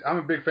love to see, I'm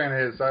a big fan of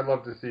his, so I'd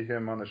love to see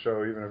him on the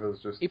show, even if it was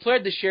just... He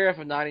played the sheriff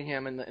of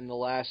Nottingham in the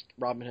last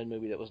Robin Hood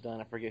movie that was done.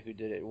 I forget who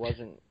did it. It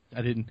wasn't...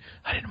 I didn't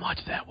watch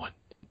that one.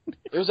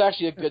 It was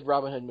actually a good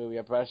Robin Hood movie.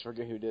 I just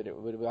forget who did it.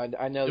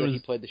 I know that he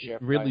played the sheriff.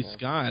 Ridley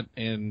Scott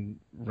and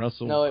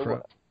Russell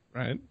Crowe,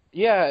 right?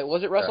 Yeah,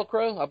 was it Russell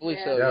Crowe? I believe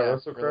so. Yeah,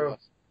 Russell Crowe.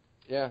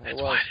 Yeah, That's it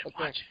was. why I didn't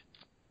watch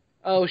it.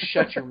 Oh,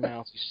 shut your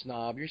mouth, you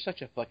snob. You're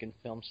such a fucking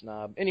film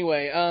snob.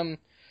 Anyway,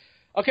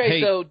 okay,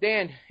 Hey. so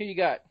Dan, who you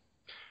got?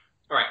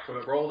 All right, for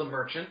the role of the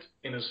merchant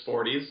in his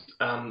 40s,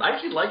 I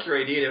actually like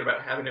your idea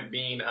about having it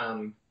being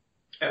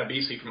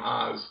Adebisi from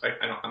Oz.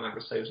 I'm not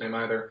going to say his name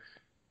either.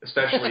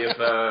 Especially if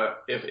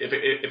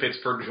it's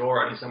for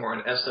Jorah and he's somewhere in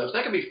Essos.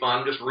 That could be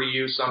fun, just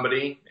reuse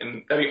somebody,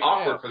 and that'd be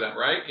awkward for them,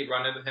 right? He'd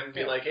run into him and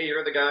be like, hey,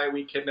 you're the guy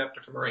we kidnapped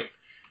her from Marine.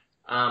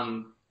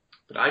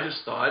 But I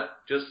just thought,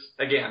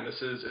 again,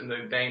 this is in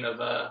the vein of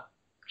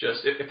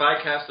if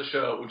I cast the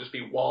show, it would just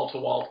be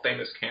wall-to-wall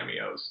famous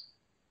cameos.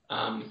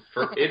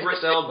 For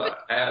Idris Elba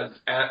as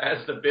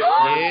the bit.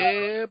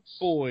 Yeah,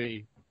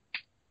 boy.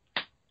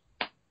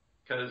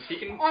 Because he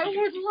can... I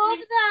would love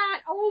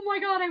that! Oh my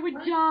god, I would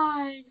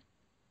die!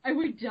 I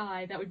would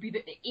die. That would be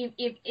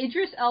if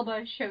Idris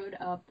Elba showed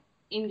up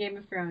in Game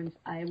of Thrones,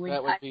 I would.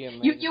 That would be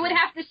amazing. You would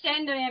have to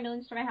send an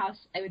ambulance to my house.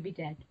 I would be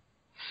dead.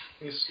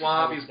 He's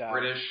suave. He's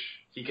British.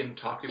 He can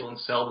talk to people and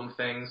sell them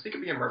things. He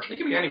could be a merchant. He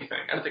could be anything.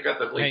 I don't think I have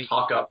to really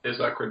talk up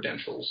his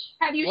credentials.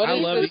 Have you I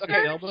seen love Idris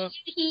Idris Elba.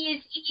 He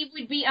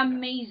would be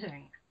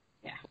amazing.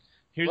 Yeah.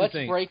 Here's Let's the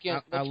thing. break in.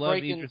 I Let's love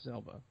break in. Idris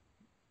Elba.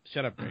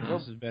 Shut up, Brandon.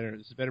 This is better.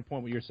 This is a better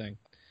point what you're saying.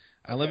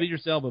 I love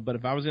Idris Elba, but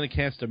if I was going to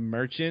cast a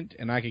merchant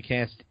and I could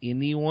cast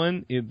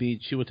anyone, it would be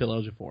Chiwetel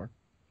Ejiofor.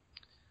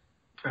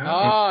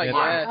 Oh, Instead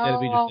yeah.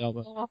 of Idris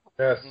Elba.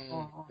 Yes.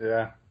 Mm.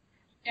 Yeah.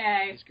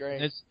 Okay. It's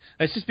great.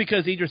 It's just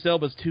because Idris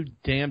Elba's too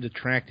damned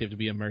attractive to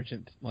be a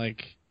merchant.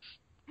 Like,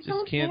 I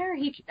don't can't. care.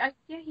 He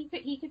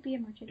could be a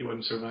merchant. He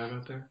wouldn't survive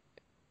out there.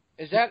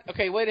 Is that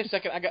okay? Wait a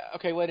second.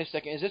 Wait a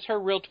second. Is this her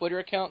real Twitter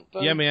account?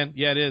 Though? Yeah, man.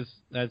 Yeah, it is.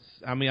 I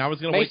was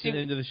going to wait Macy- to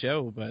the end of the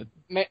show, but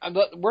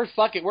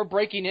We're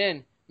breaking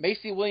in.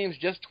 Macy Williams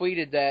just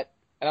tweeted that,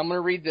 and I'm going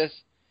to read this.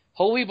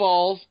 Holy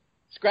balls!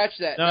 Scratch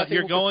that. no, Nothing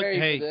you're will going.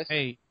 prepare you for this.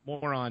 Hey,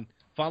 moron!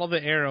 Follow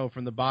the arrow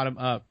from the bottom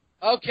up.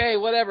 Okay,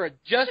 whatever.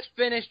 Just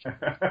finished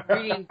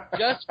reading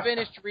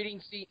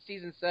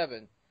season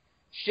 7.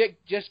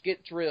 Shit just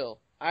gets real.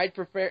 I'd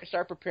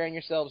start preparing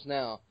yourselves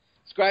now.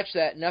 Scratch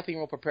that. Nothing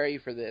will prepare you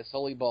for this.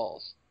 Holy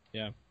balls.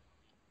 Yeah.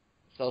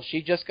 So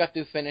she just got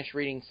to finish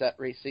reading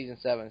season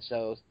 7,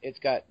 so it's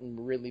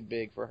gotten really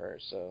big for her.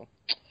 So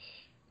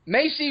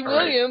Macy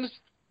Williams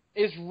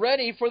is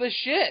ready for the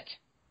shit.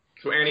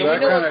 So Annie, So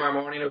tomorrow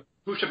morning.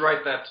 Who should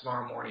write that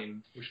tomorrow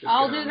morning? We should just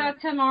I'll get do on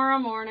that tomorrow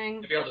morning.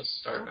 Maybe I'll just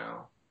start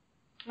now.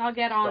 I'll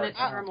get on Start it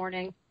tomorrow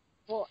morning.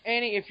 Well,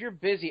 Annie, if you're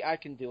busy, I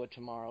can do it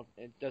tomorrow.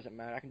 It doesn't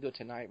matter. I can do it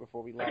tonight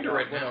before we I log can do it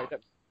right now.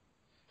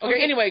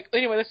 Okay. Anyway,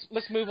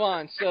 let's move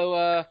on.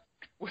 So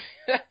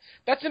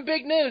that's some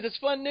big news. It's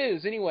fun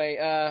news. Anyway,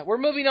 we're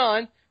moving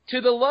on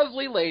to the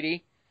lovely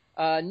lady.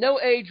 No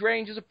age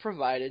range is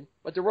provided,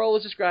 but the role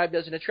is described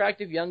as an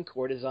attractive young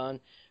courtesan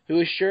who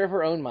is sure of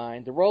her own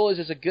mind. The role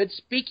is a good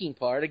speaking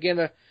part. Again,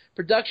 the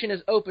production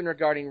is open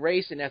regarding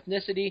race and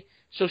ethnicity.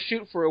 She'll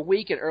shoot for a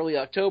week in early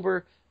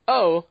October.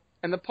 Oh,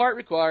 and the part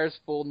requires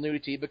full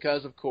nudity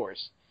because, of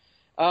course.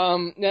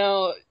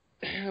 Now,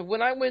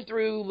 when I went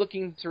through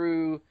looking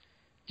through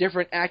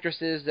different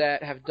actresses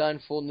that have done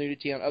full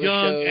nudity on other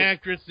shows. Young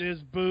actresses,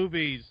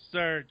 boobies,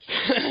 search.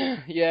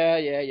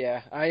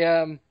 Yeah.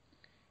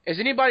 Has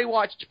anybody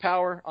watched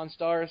Power on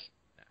Starz?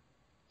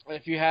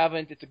 If you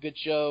haven't, it's a good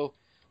show.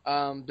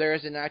 There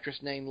is an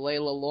actress named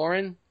Layla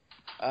Lauren.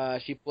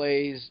 She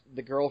plays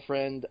the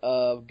girlfriend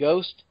of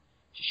Ghost.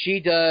 She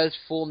does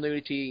full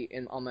nudity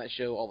on that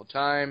show all the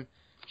time.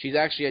 She's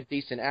actually a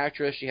decent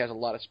actress. She has a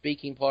lot of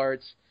speaking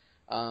parts.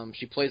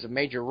 She plays a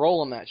major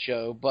role in that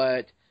show,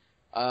 but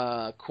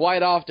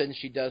quite often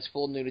she does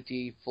full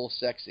nudity, full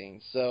sex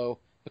scenes. So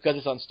because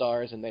it's on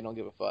Starz and they don't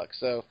give a fuck.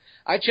 So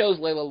I chose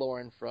Layla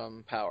Lauren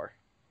from Power.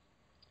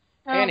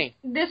 Annie.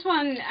 This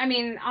one, I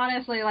mean,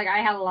 honestly, like, I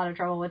had a lot of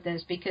trouble with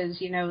this because,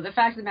 the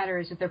fact of the matter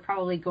is that they're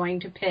probably going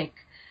to pick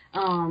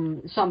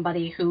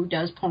somebody who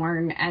does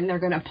porn, and they're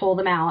going to pull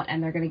them out,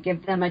 and they're going to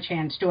give them a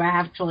chance to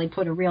actually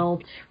put a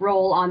real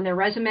role on their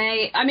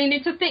resume. I mean,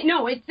 it's a thing.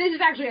 No, this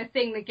is actually a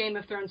thing that Game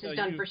of Thrones has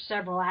done for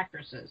several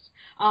actresses.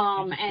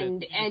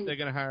 And they're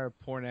going to hire a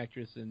porn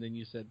actress, and then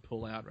you said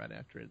pull out right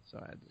after it. So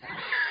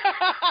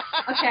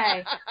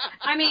Okay.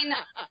 I mean,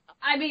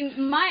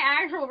 my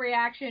actual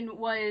reaction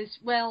was,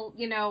 well,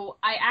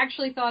 I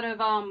actually thought of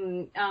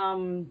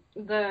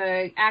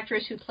the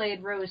actress who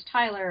played Rose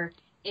Tyler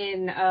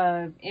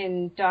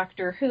in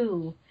Doctor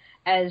Who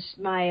as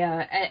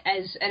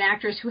as an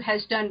actress who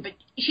has done, but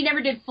she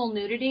never did full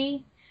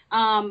nudity.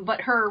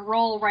 But her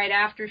role right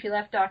after she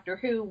left Doctor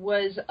Who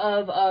was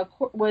of a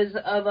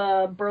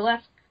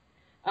burlesque,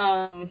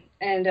 I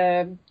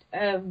can't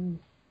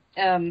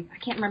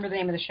remember the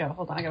name of the show.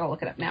 Hold on, I gotta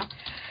look it up now.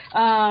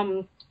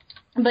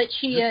 But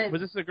she was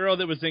this the girl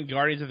that was in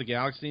Guardians of the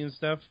Galaxy and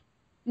stuff?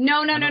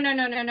 No.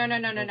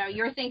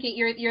 You're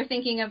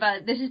thinking of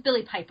this is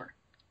Billie Piper.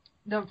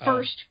 The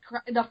first,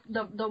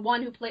 the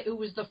one who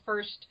was the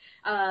first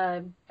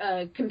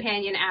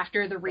companion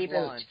after the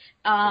reboot,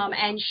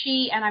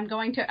 and I'm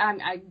going to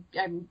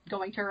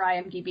her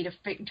IMDb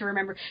to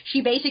remember.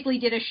 She basically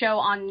did a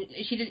show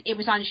it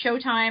was on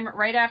Showtime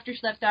right after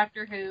she left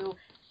Doctor Who,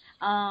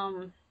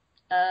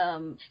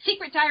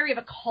 Secret Diary of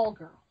a Call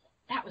Girl.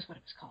 That was what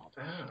it was called.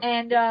 Oh.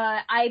 And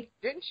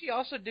didn't she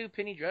also do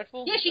Penny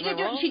Dreadful? Yeah, she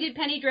did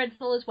Penny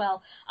Dreadful as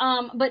well.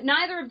 But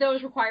neither of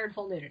those required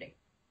full nudity.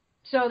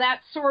 So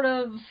that's sort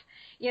of,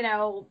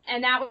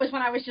 and that was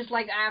when I was just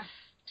like,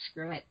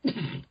 screw it.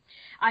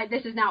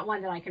 This is not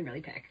one that I can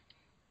really pick.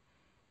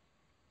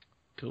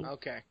 Cool.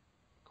 Okay.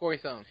 Corey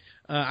Thone.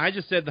 I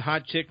just said the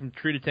hot chick from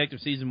True Detective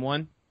Season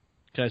 1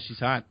 because she's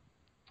hot.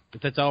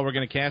 If that's all we're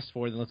going to cast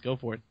for, then let's go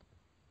for it.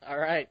 All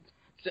right.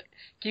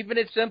 Keeping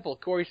it simple,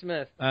 Corey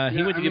Smith.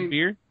 He went to get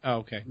beer? Oh,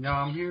 okay. No,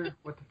 I'm here.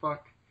 What the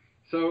fuck?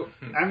 So,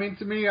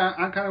 to me,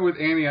 I'm kind of with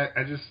Annie.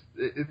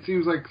 It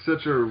seems like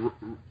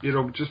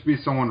it'll just be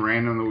someone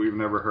random that we've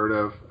never heard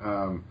of.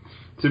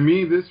 To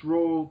me, this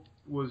role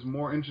was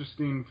more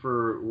interesting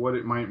for what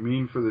it might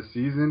mean for the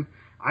season.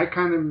 I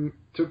kind of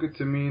took it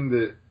to mean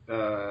that,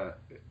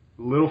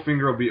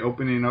 Littlefinger will be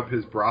opening up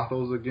his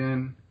brothels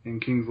again in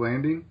King's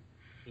Landing.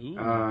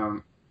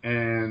 Ooh.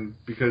 And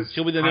because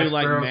She'll be the new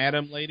High Sparrow,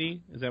 Madam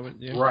Lady. Is that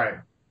what? Yeah. right?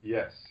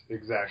 Yes,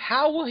 exactly.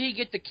 How will he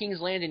get to King's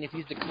Landing if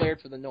he's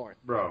declared for the North?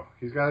 Bro,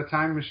 he's got a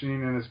time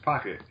machine in his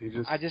pocket.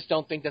 I just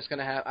don't think that's going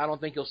to happen. I don't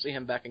think you'll see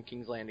him back in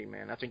King's Landing,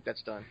 man. I think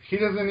that's done. He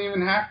doesn't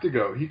even have to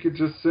go. He could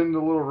just send a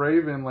little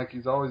raven like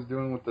he's always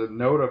doing with the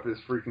note up his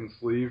freaking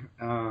sleeve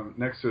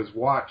next to his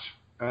watch.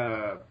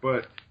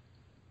 But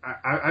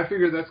I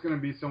figure that's going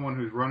to be someone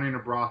who's running a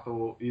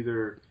brothel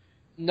either.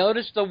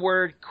 Notice the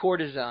word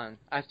courtesan.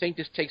 I think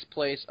this takes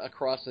place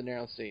across the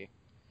Narrow Sea.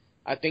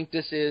 I think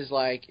this is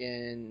like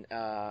in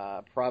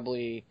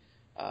probably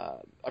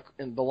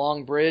in the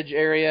Long Bridge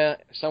area,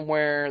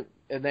 somewhere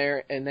in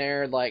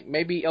there, like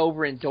maybe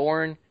over in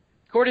Dorne.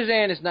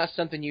 Courtesan is not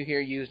something you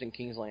hear used in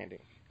King's Landing.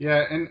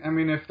 Yeah, and I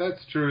mean, if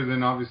that's true,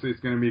 then obviously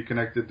it's going to be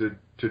connected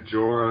to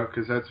Jorah,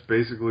 because that's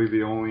basically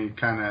the only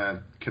kind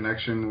of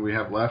connection we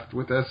have left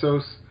with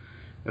Essos,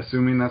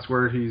 assuming that's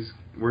where he's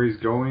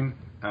going,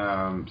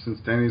 since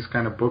Danny's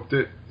kind of booked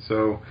it.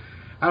 So,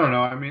 I don't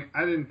know. I mean,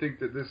 I didn't think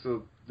that this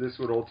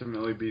would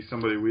ultimately be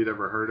somebody we'd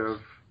ever heard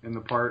of in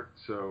the part,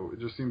 so it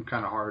just seemed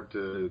kind of hard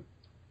to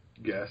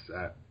guess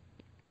at.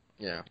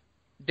 Yeah.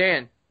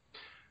 Dan.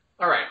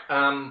 All right.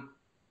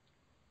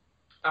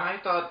 I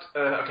thought,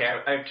 I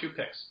have 2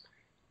 picks.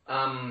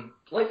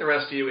 Like the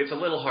rest of you, it's a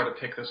little hard to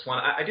pick this one.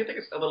 I do think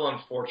it's a little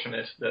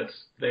unfortunate that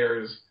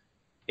there's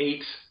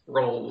 8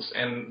 roles,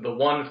 and the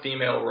one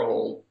female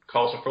role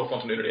calls for full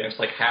frontal nudity, and it's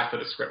like half the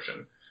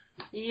description.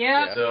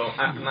 Yep. So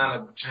I'm not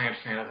a giant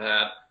fan of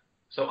that.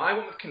 So I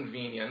went with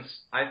convenience.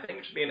 I think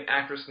it should be an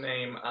actress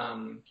named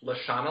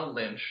Lashana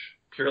Lynch,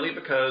 purely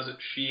because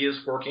she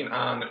is working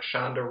on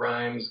Shonda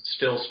Rhimes'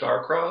 Still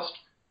Star-Crossed,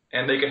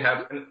 and it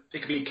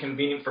could be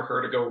convenient for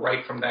her to go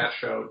right from that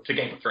show to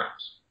Game of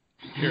Thrones.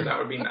 Sure, that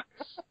would be nice.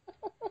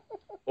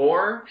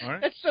 Or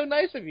that's so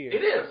nice of you.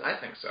 It is, I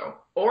think so.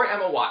 Or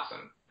Emma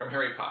Watson from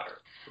Harry Potter.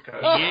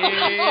 Because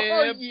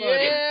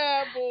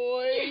yeah,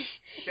 boy.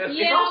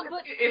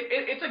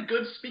 It's a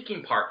good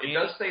speaking part. It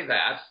does say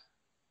that.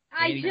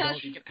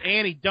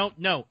 Annie, don't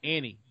you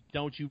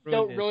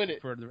ruin this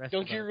for the rest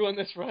of us. Don't you ruin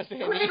this for us,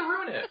 Annie. We're going to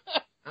ruin it.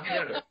 I'm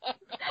going to.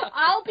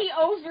 I'll be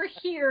over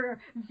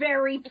here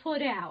very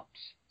put out.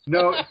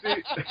 No, see,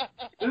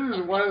 this is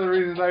one of the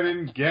reasons I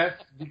didn't guess,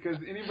 because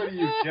anybody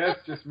you guess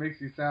just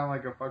makes you sound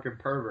like a fucking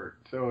pervert.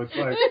 So it's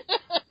like,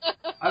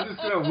 I'm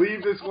just going to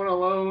leave this one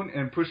alone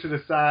and push it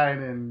aside,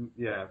 and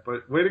yeah.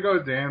 But way to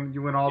go, Dan.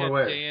 You went all the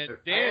way.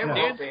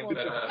 Dan's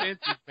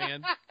consensus,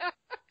 man.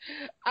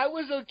 I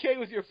was okay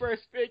with your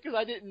first pick because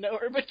I didn't know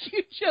her, but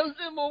you chose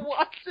Emma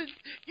Watson.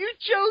 You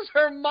chose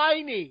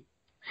Hermione.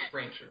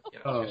 Ranger. Yeah,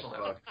 oh,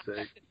 fuck's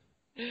sake.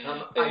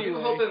 I do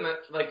hoping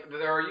that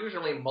there are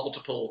usually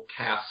multiple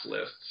cast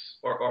lists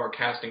or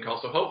casting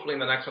calls, so hopefully in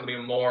the next one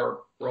there'll be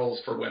more roles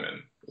for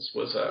women. This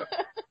was a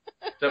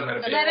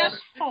 7-minute video. Let us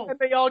hope. And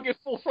they all get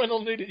full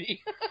frontal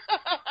nudity.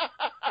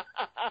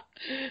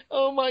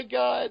 Oh my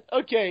God.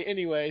 Okay,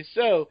 anyway,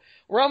 so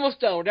we're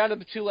almost done. We're down to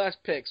the 2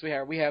 last picks. We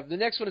have the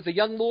next one is a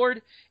young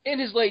lord in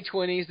his late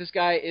 20s. This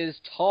guy is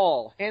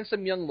tall,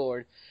 handsome young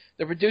lord.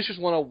 The producers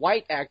want a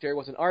white actor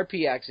with an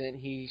RP accent.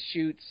 He's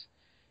shoot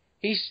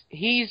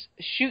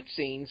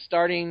scenes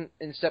starting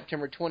in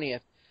September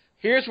 20th.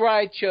 Here's where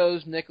I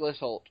chose Nicholas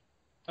Hoult.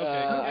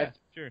 Okay,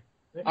 sure.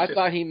 I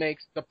thought he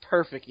makes the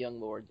perfect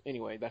young lord.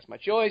 Anyway, that's my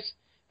choice,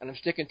 and I'm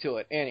sticking to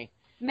it. Annie.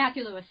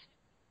 Matthew Lewis.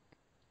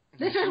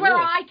 This is where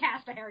I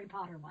cast a Harry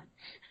Potter one.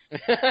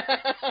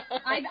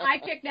 I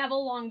picked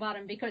Neville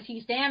Longbottom because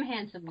he's damn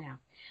handsome now.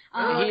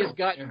 He has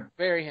gotten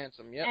very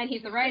handsome, yep. And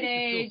he's the right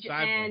age,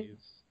 and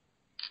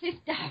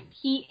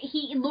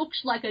he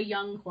looks like a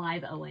young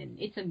Clive Owen.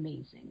 It's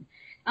amazing.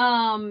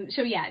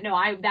 So yeah, no,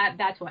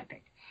 that's what I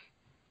picked.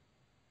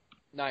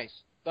 Nice.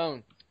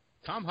 Bone.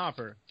 Tom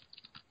Hopper.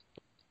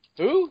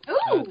 Who?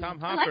 Ooh, Tom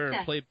I Hopper like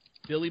that. played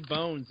Billy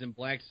Bones in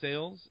Black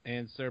Sails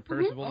and Sir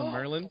Percival and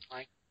Merlin. Oh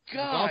my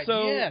God,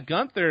 Also, yeah.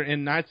 Gunther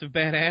in Knights of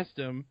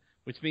Badassdom,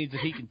 which means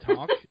that he can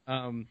talk.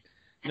 And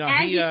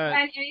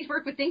he's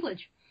worked with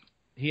Dinklage.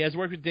 He has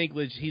worked with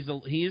Dinklage.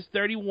 He is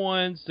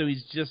 31, so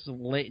he's just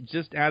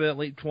out of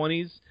late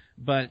 20s.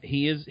 But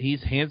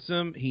he's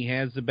handsome. He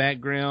has the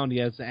background. He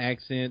has the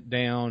accent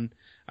down.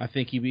 I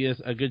think he'd be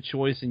a good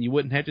choice, and you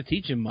wouldn't have to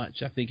teach him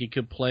much. I think he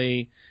could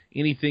play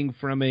anything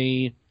from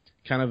a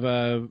kind of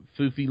a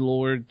foofy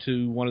lord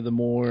to one of the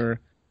more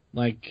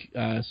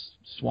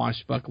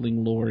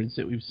swashbuckling lords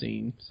that we've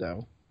seen.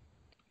 So,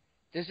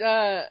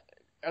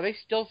 are they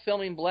still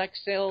filming Black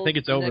Sails? I think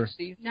it's over.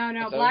 No,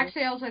 It's Black over?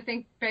 Sails I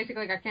think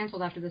basically got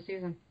canceled after the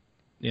season.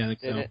 Yeah, I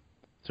think Did so. it?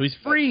 So he's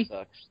free. That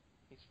sucks.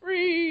 He's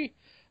free.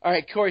 All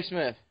right, Corey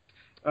Smith.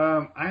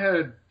 I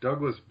had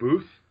Douglas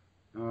Booth.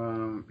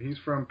 He's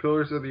from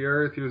Pillars of the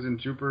Earth. He was in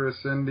Jupiter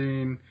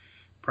Ascending,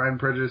 Pride and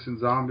Prejudice, and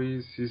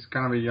Zombies. He's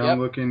kind of a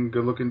young-looking,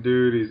 good-looking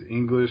dude. He's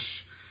English.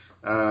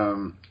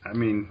 I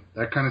mean,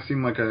 that kind of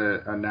seemed like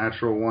a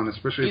natural one,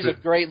 especially He's a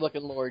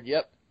great-looking lord,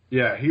 yep.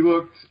 Yeah, he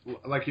looked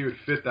like he would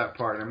fit that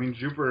part. I mean,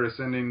 Jupiter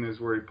Ascending is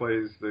where he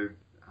plays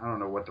I don't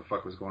know what the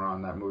fuck was going on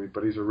in that movie,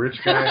 but he's a rich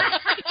guy.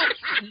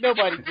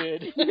 Nobody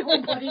did.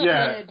 Nobody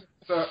Yeah. did.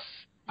 So,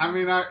 I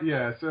mean,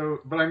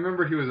 but I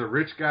remember he was a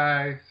rich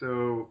guy,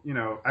 so,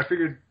 I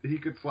figured he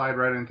could slide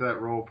right into that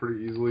role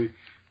pretty easily.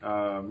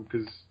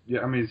 Because,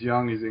 he's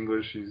young, he's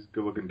English, he's a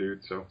good-looking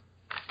dude, so.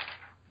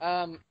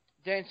 Dan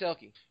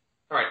Selke.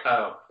 All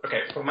right.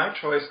 Okay. For my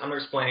choice, I'm going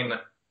to explain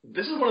that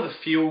this is one of the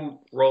few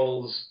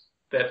roles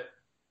that,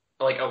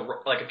 like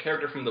a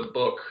character from the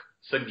book,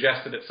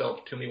 suggested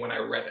itself to me when I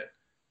read it.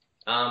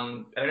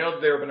 And I know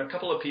there have been a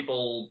couple of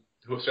people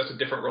who have suggested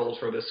different roles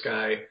for this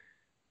guy,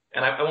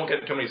 and I won't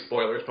get too many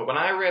spoilers, but when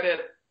I read it,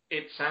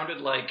 it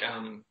sounded like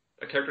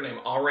a character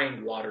named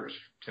Aurain Waters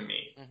to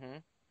me,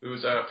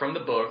 who's from the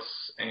books,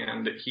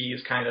 and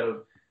he's kind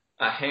of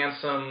a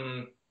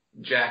handsome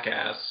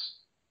jackass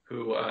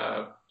who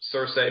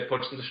Cersei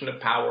puts in a position of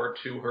power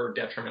to her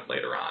detriment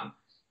later on.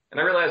 And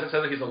I realize it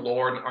says that he's a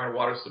lord, and Aurain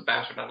Waters is a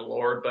bastard, not a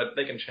lord, but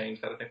they can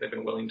change that. I think they've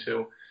been willing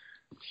to.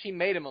 She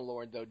made him a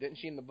lord, though, didn't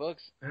she, in the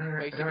books?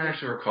 I don't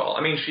actually recall.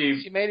 I mean,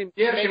 she made him.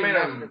 Yeah, she made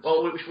him.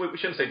 Well, we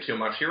shouldn't say too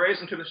much. She raised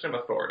him to a position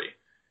of authority,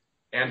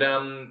 and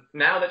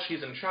now that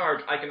she's in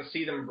charge, I can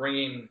see them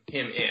bringing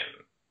him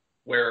in,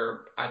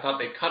 where I thought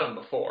they cut him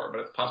before, but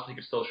it's possible he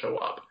could still show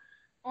up.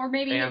 Or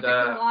maybe he's a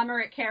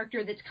conglomerate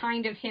character that's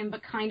kind of him,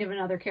 but kind of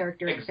another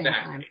character at the same time.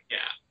 Exactly. Yeah.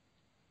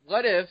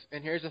 What if,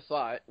 and here's a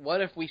thought, what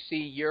if we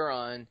see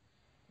Euron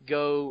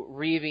go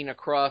reaving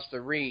across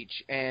the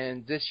Reach,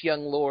 and this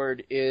young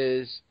lord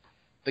is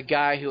the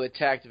guy who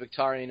attacked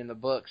Victarion in the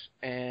books,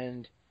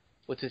 and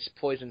with his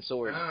poison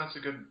sword? Oh, that's a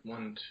good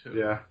one, too.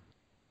 Yeah.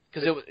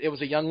 Because it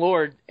was a young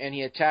lord, and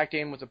he attacked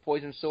him with a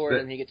poison sword,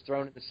 and he gets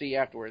thrown in the sea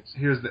afterwards.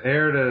 He was the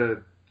heir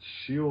to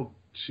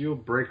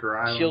Shieldbreaker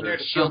Island.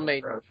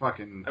 Shieldmate.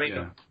 Fucking, I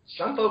mean,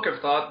 some folk have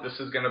thought this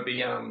is going to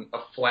be a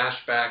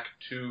flashback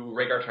to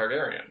Rhaegar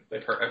Targaryen.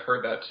 I've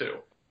heard that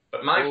too.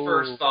 But my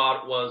first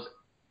thought was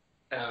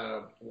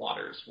Aurain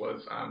Waters.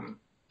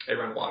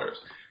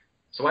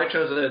 So I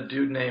chose a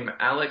dude named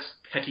Alex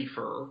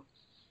Pettyfer.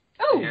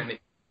 Oh. And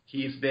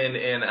he's been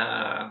in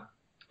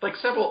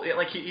several.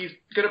 He's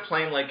good at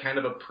playing kind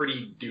of a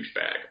pretty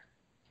douchebag.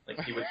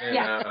 Like he was in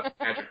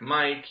Magic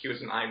Mike. He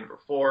was in Iron Number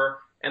 4.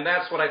 And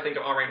that's what I think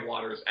of Aurain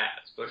Waters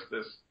as.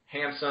 This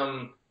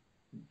handsome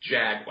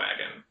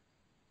jagwagon.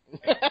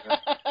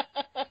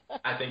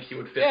 I think he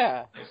would fit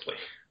nicely.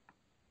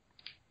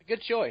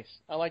 Good choice.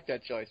 I like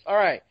that choice. All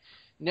right.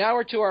 Now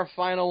we're to our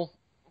final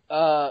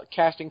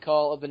casting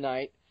call of the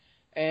night.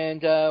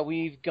 And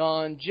we've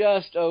gone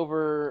just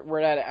over, we're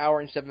at 1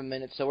 hour and 7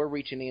 minutes, so we're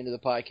reaching the end of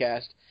the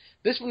podcast.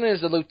 This one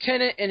is the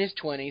lieutenant in his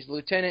 20s. The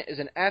lieutenant is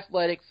an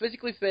athletic,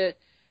 physically fit,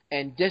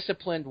 and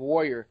disciplined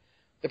warrior.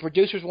 The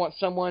producers want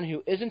someone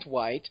who isn't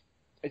white.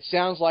 It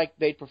sounds like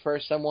they'd prefer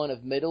someone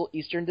of Middle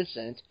Eastern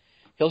descent.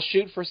 He'll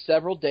shoot for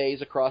several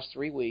days across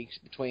 3 weeks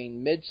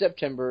between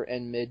mid-September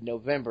and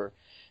mid-November.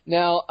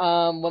 Now,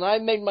 when I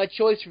made my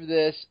choice for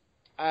this,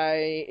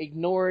 I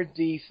ignored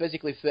the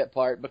physically fit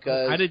part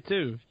because I did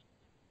too.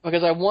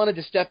 Because I wanted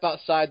to step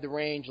outside the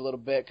range a little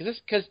bit.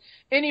 Because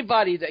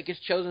anybody that gets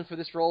chosen for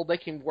this role, they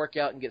can work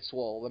out and get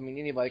swole. I mean,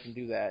 anybody can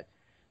do that.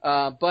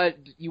 But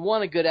you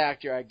want a good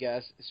actor, I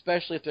guess,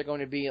 especially if they're going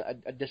to be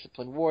a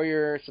disciplined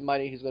warrior,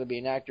 somebody who's going to be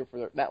an actor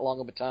for that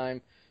long of a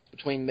time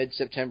between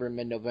mid-September and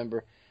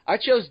mid-November. I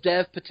chose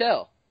Dev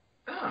Patel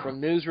from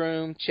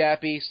Newsroom,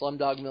 Chappie,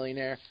 Slumdog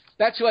Millionaire.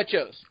 That's who I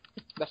chose.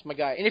 That's my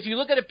guy. And if you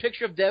look at a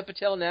picture of Dev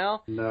Patel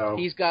now,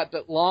 he's got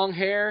the long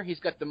hair, he's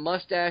got the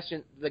mustache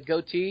and the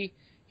goatee.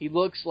 He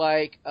looks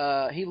like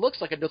a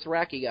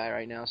Dothraki guy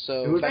right now.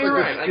 So he looks like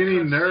a skinny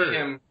nerd.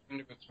 Him in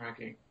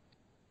Dothraki.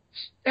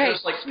 Hey,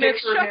 just Smith,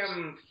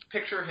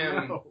 picture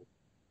him No.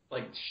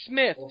 like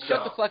Smith,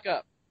 shut the fuck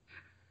up.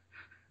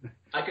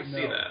 I could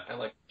see that. I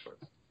like the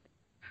choice.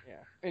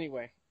 Yeah.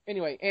 Anyway,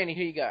 Annie,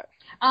 who you got?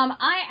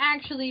 I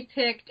actually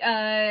picked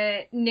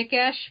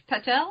Nikesh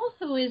Patel,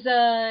 who is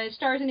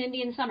stars in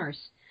Indian Summers.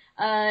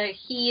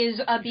 He is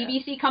a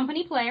BBC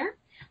Company player,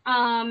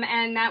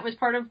 and that was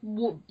part of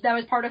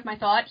my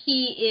thought.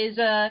 He's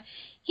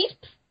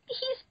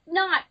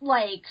not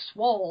like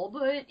swole,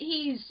 but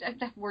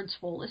that word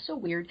swole is so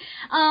weird.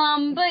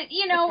 But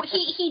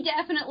he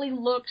definitely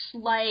looks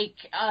like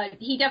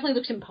he definitely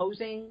looks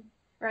imposing.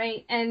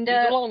 Right, and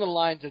he's along the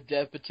lines of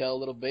Dev Patel a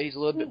little bit. He's a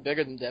little bit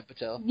bigger than Dev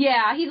Patel.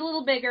 Yeah, he's a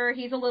little bigger.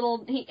 He's a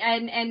little,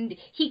 and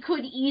he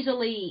could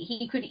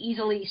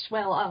easily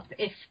swell up,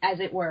 if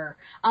as it were,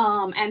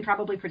 and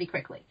probably pretty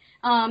quickly.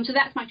 So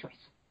that's my choice.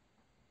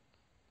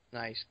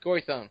 Nice,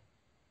 Corey Thone.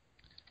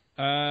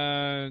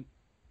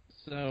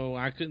 So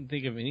I couldn't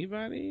think of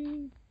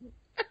anybody.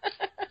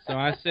 So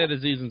I said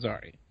Aziz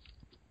Ansari.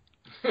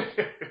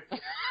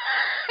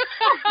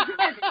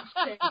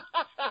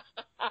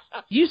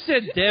 You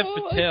said Dev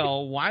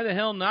Patel. Why the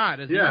hell not?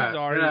 Aziz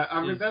Ansari. Yeah.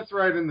 I mean, that's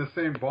right in the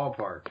same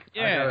ballpark.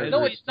 Yeah.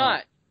 No, it's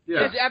not.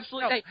 Yeah. It's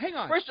absolutely. No, hey, hang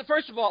on. First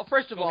of all,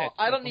 ahead.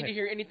 I don't need to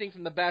hear anything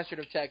from the bastard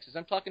of Texas.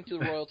 I'm talking to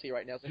the royalty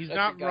right now. So He's shut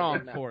not your wrong,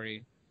 goddamn mouth.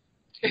 Corey.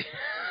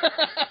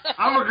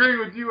 I'm agreeing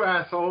with you,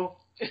 asshole.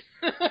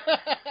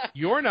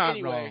 You're not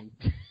Anyway. wrong.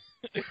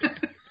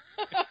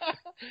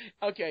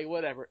 Okay,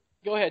 whatever.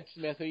 Go ahead,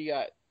 Smith. Who you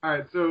got? All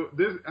right, so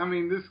this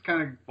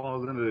kind of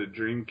falls into the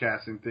dream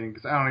casting thing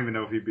because I don't even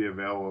know if he'd be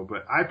available.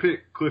 But I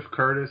picked Cliff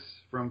Curtis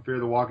from Fear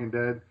the Walking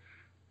Dead.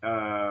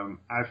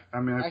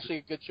 Actually,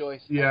 a good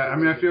choice. Yeah,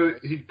 I feel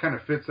he kind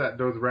of fits that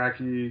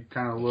Dothraki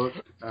kind of look.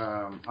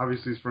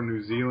 Obviously, he's from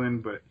New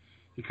Zealand, but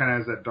he kind of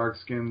has that dark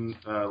skin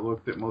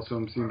look that most of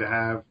them seem to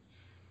have.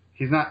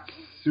 He's not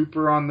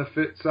super on the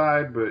fit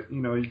side, but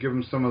you give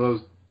him some of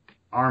those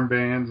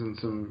armbands and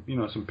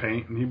some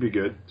paint, and he'd be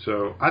good.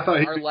 So I thought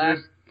he'd be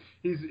good.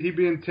 He'd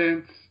be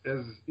intense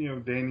as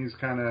Dany's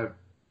kind of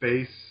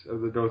face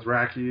of the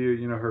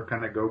Dothraki, her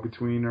kind of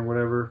go-between or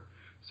whatever.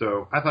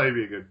 So I thought he'd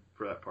be good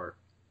for that part.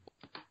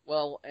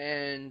 Well,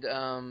 and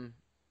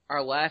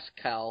our last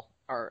Cal,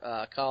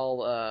 what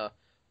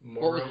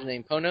was his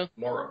name? Pono?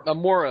 Moro.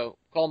 Moro.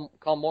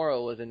 Cal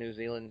Moro was in New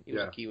Zealand. He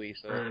was a Kiwi.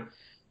 So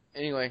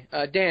anyway,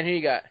 Dan, who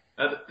you got?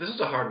 This is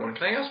a hard one.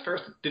 Can I ask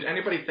first? Did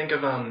anybody think of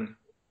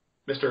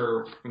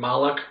Mr.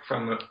 Malak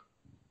from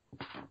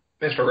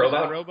Mr.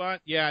 Robot? Mr.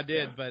 Robot? Yeah, I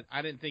did, but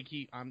I didn't think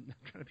I'm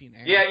trying to be an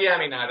ass. Yeah,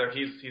 me neither.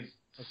 He's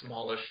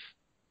smallish.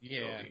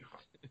 Yeah.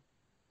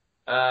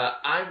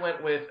 I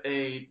went with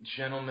a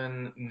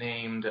gentleman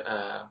named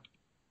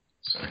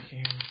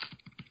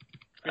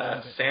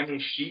Sammy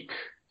Sheik.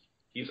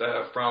 He's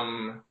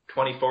from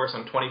 24, so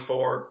I'm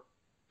 24.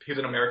 He's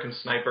an American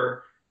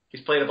sniper.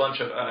 He's played a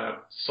bunch of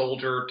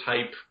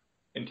soldier-type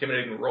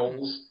intimidating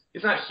roles.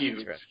 He's not huge.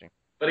 Interesting.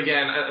 But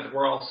again,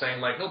 we're all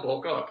saying, he'll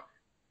bulk up.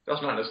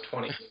 That's not in his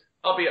 20s.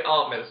 I'll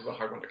admit this is a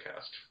hard one to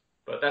cast.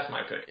 But that's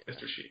my pick,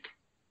 Mr. Sheik.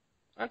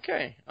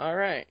 Okay, all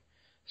right.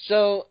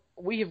 So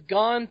we have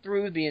gone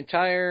through the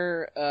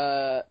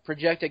entire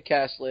projected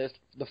cast list,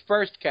 the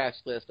first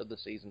cast list of the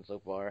season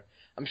so far.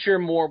 I'm sure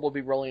more will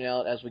be rolling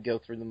out as we go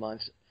through the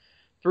months,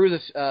 through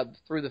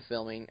the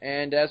filming.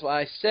 And as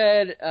I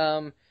said,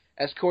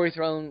 as Corey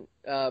Throne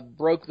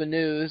broke the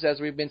news as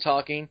we've been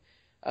talking,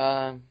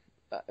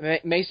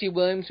 Maisie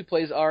Williams, who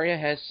plays Arya,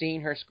 has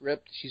seen her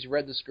script. She's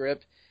read the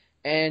script,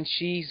 and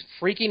she's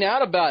freaking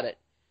out about it.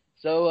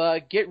 So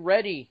get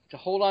ready to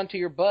hold on to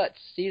your butts.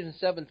 Season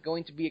 7 is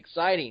going to be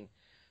exciting.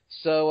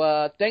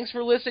 So thanks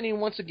for listening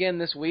once again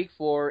this week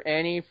for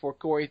Annie, for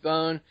Corey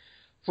Throne,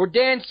 for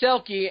Dan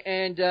Selke,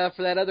 and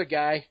for that other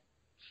guy,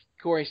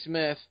 Corey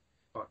Smith.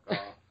 Fuck off.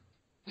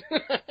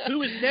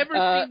 Who has never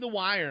seen The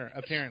Wire,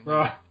 apparently.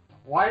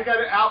 Why you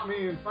gotta out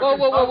me in fucking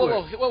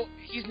public? Whoa.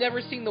 He's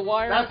never seen The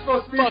Wire? That's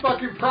supposed to be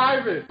fucking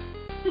private.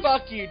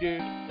 Fuck you,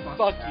 dude.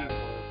 Fuck you.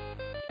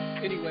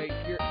 Anyway,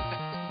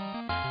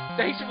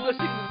 thanks for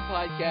listening to the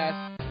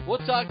podcast. We'll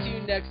talk to you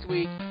next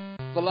week.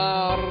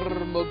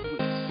 Valar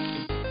Morghulis.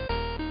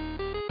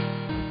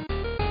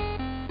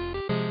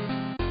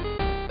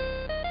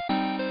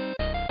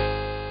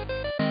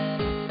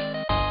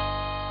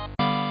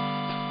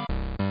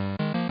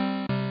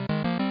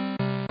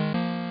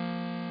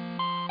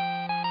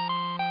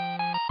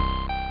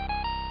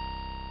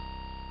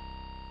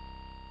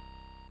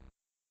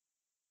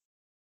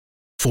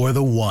 For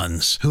the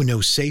ones who know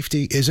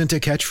safety isn't a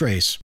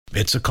catchphrase,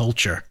 it's a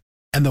culture.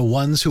 And the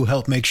ones who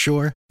help make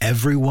sure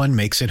everyone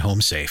makes it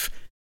home safe.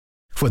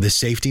 For the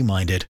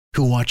safety-minded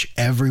who watch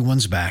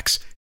everyone's backs,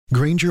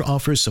 Grainger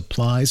offers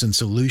supplies and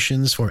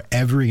solutions for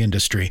every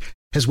industry,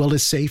 as well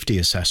as safety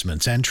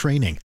assessments and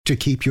training to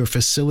keep your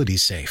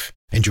facilities safe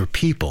and your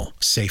people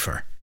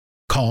safer.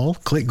 Call,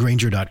 click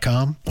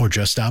Grainger.com, or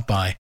just stop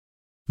by.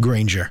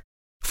 Grainger,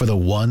 for the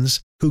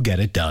ones who get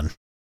it done.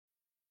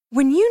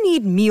 When you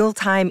need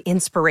mealtime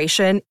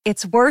inspiration,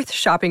 it's worth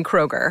shopping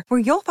Kroger, where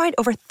you'll find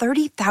over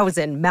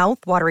 30,000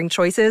 mouth-watering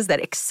choices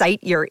that excite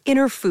your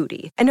inner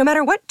foodie. And no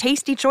matter what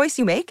tasty choice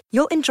you make,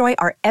 you'll enjoy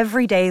our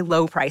everyday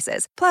low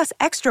prices, plus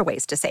extra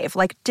ways to save,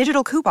 like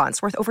digital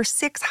coupons worth over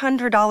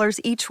 $600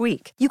 each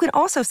week. You can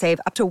also save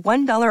up to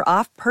 $1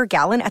 off per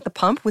gallon at the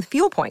pump with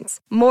fuel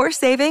points. More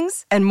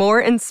savings and more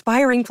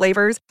inspiring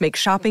flavors make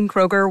shopping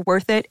Kroger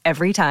worth it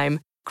every time.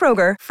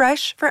 Kroger,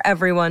 fresh for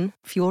everyone.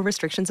 Fuel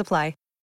restrictions apply.